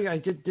Jerry, I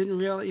didn't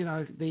really,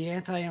 the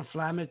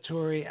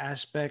anti-inflammatory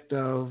aspect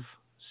of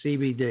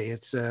CBD.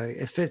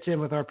 It fits in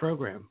with our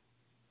program.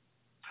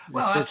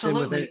 Well,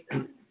 absolutely.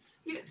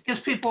 It gives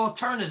people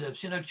alternatives,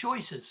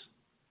 choices.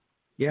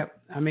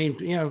 Yep. I mean,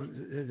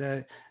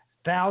 the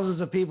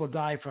thousands of people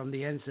die from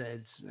the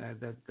NSAIDs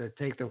that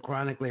take them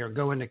chronically or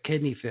go into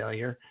kidney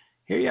failure.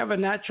 Here you have a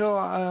natural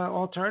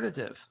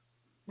alternative.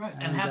 Right.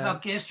 And how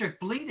about gastric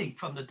bleeding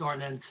from the darn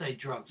NSAID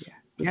drugs?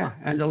 Yeah.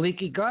 And the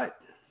leaky gut.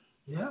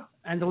 Yeah.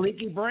 And the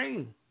leaky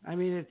brain. I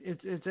mean,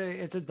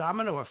 it's a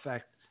domino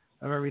effect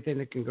of everything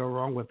that can go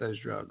wrong with those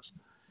drugs.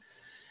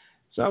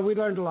 So we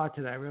learned a lot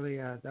today. Really,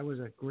 that was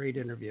a great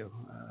interview.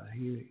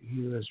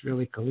 He was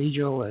really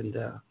collegial, and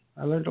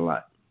I learned a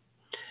lot.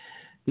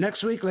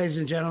 Next week, ladies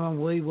and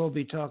gentlemen, we will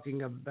be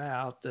talking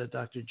about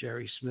Dr.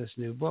 Jerry Smith's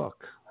new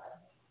book,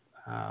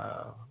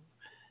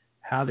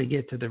 How to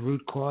Get to the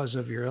Root Cause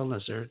of Your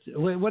Illness.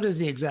 What is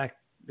the exact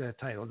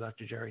title,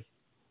 Dr. Jerry?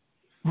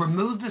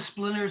 Remove the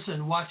splinters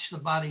and watch the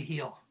body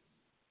heal.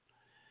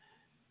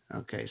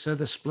 Okay, so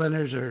the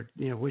splinters are,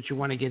 what you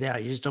want to get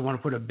out. You just don't want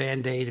to put a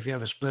Band-Aid if you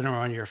have a splinter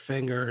on your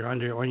finger or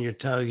on your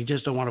toe. You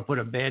just don't want to put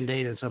a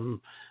Band-Aid and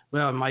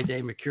in my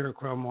day,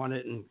 mercurochrome on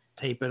it and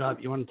tape it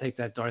up. You want to take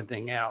that darn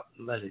thing out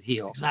and let it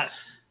heal.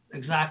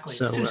 Exactly.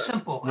 So, it's too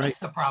simple. Right.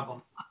 That's the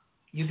problem.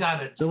 You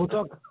got it. So we'll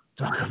talk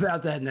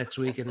about that next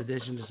week in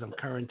addition to some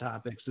current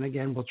topics. And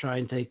again, we'll try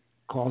and take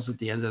calls at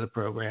the end of the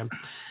program.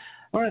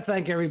 I want to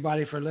thank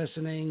everybody for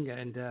listening.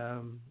 And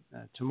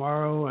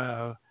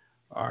tomorrow,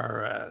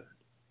 our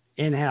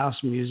in-house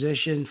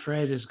musician,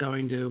 Fred, is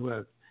going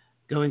to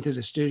go into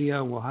the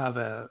studio. We'll have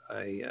a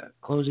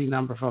closing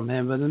number from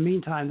him. But in the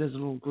meantime, there's a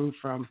little group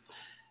from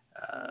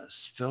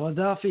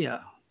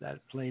Philadelphia that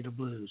play the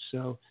blues.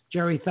 So,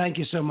 Jerry, thank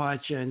you so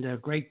much.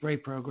 And great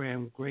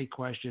program, great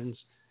questions.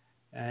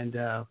 And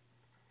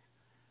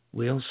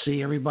we'll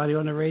see everybody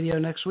on the radio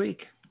next week.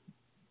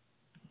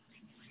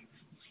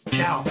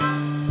 Ciao.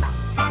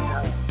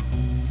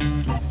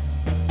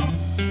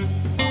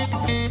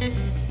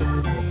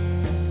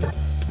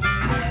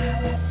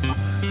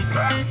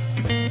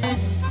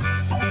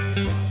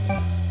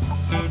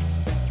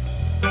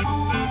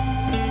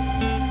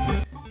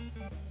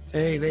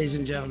 Hey, ladies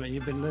and gentlemen,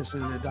 you've been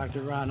listening to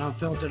Dr. Ron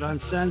Unfiltered,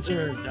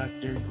 Uncensored,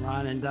 Dr.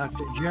 Ron and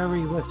Dr.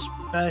 Jerry with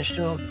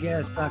special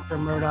guest Dr.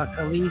 Murdoch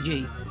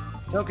Khaliji,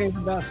 talking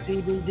about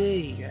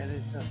CBD and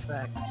its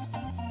effects.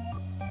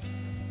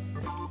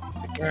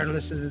 If you care to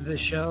listen to this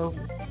show,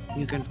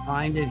 you can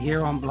find it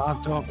here on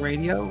Blog Talk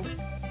Radio.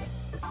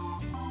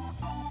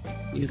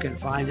 You can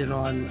find it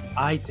on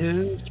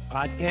iTunes,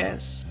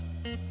 podcasts,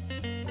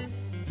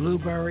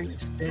 Blueberry,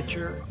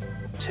 Stitcher,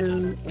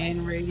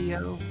 TuneIn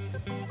Radio,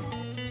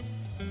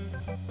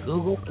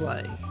 Google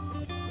Play,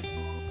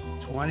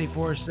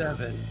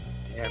 24/7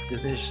 after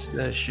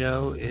this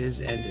show is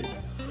ended.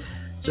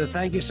 So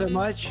thank you so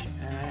much,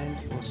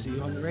 and we'll see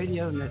you on the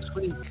radio next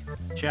week.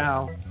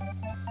 Ciao.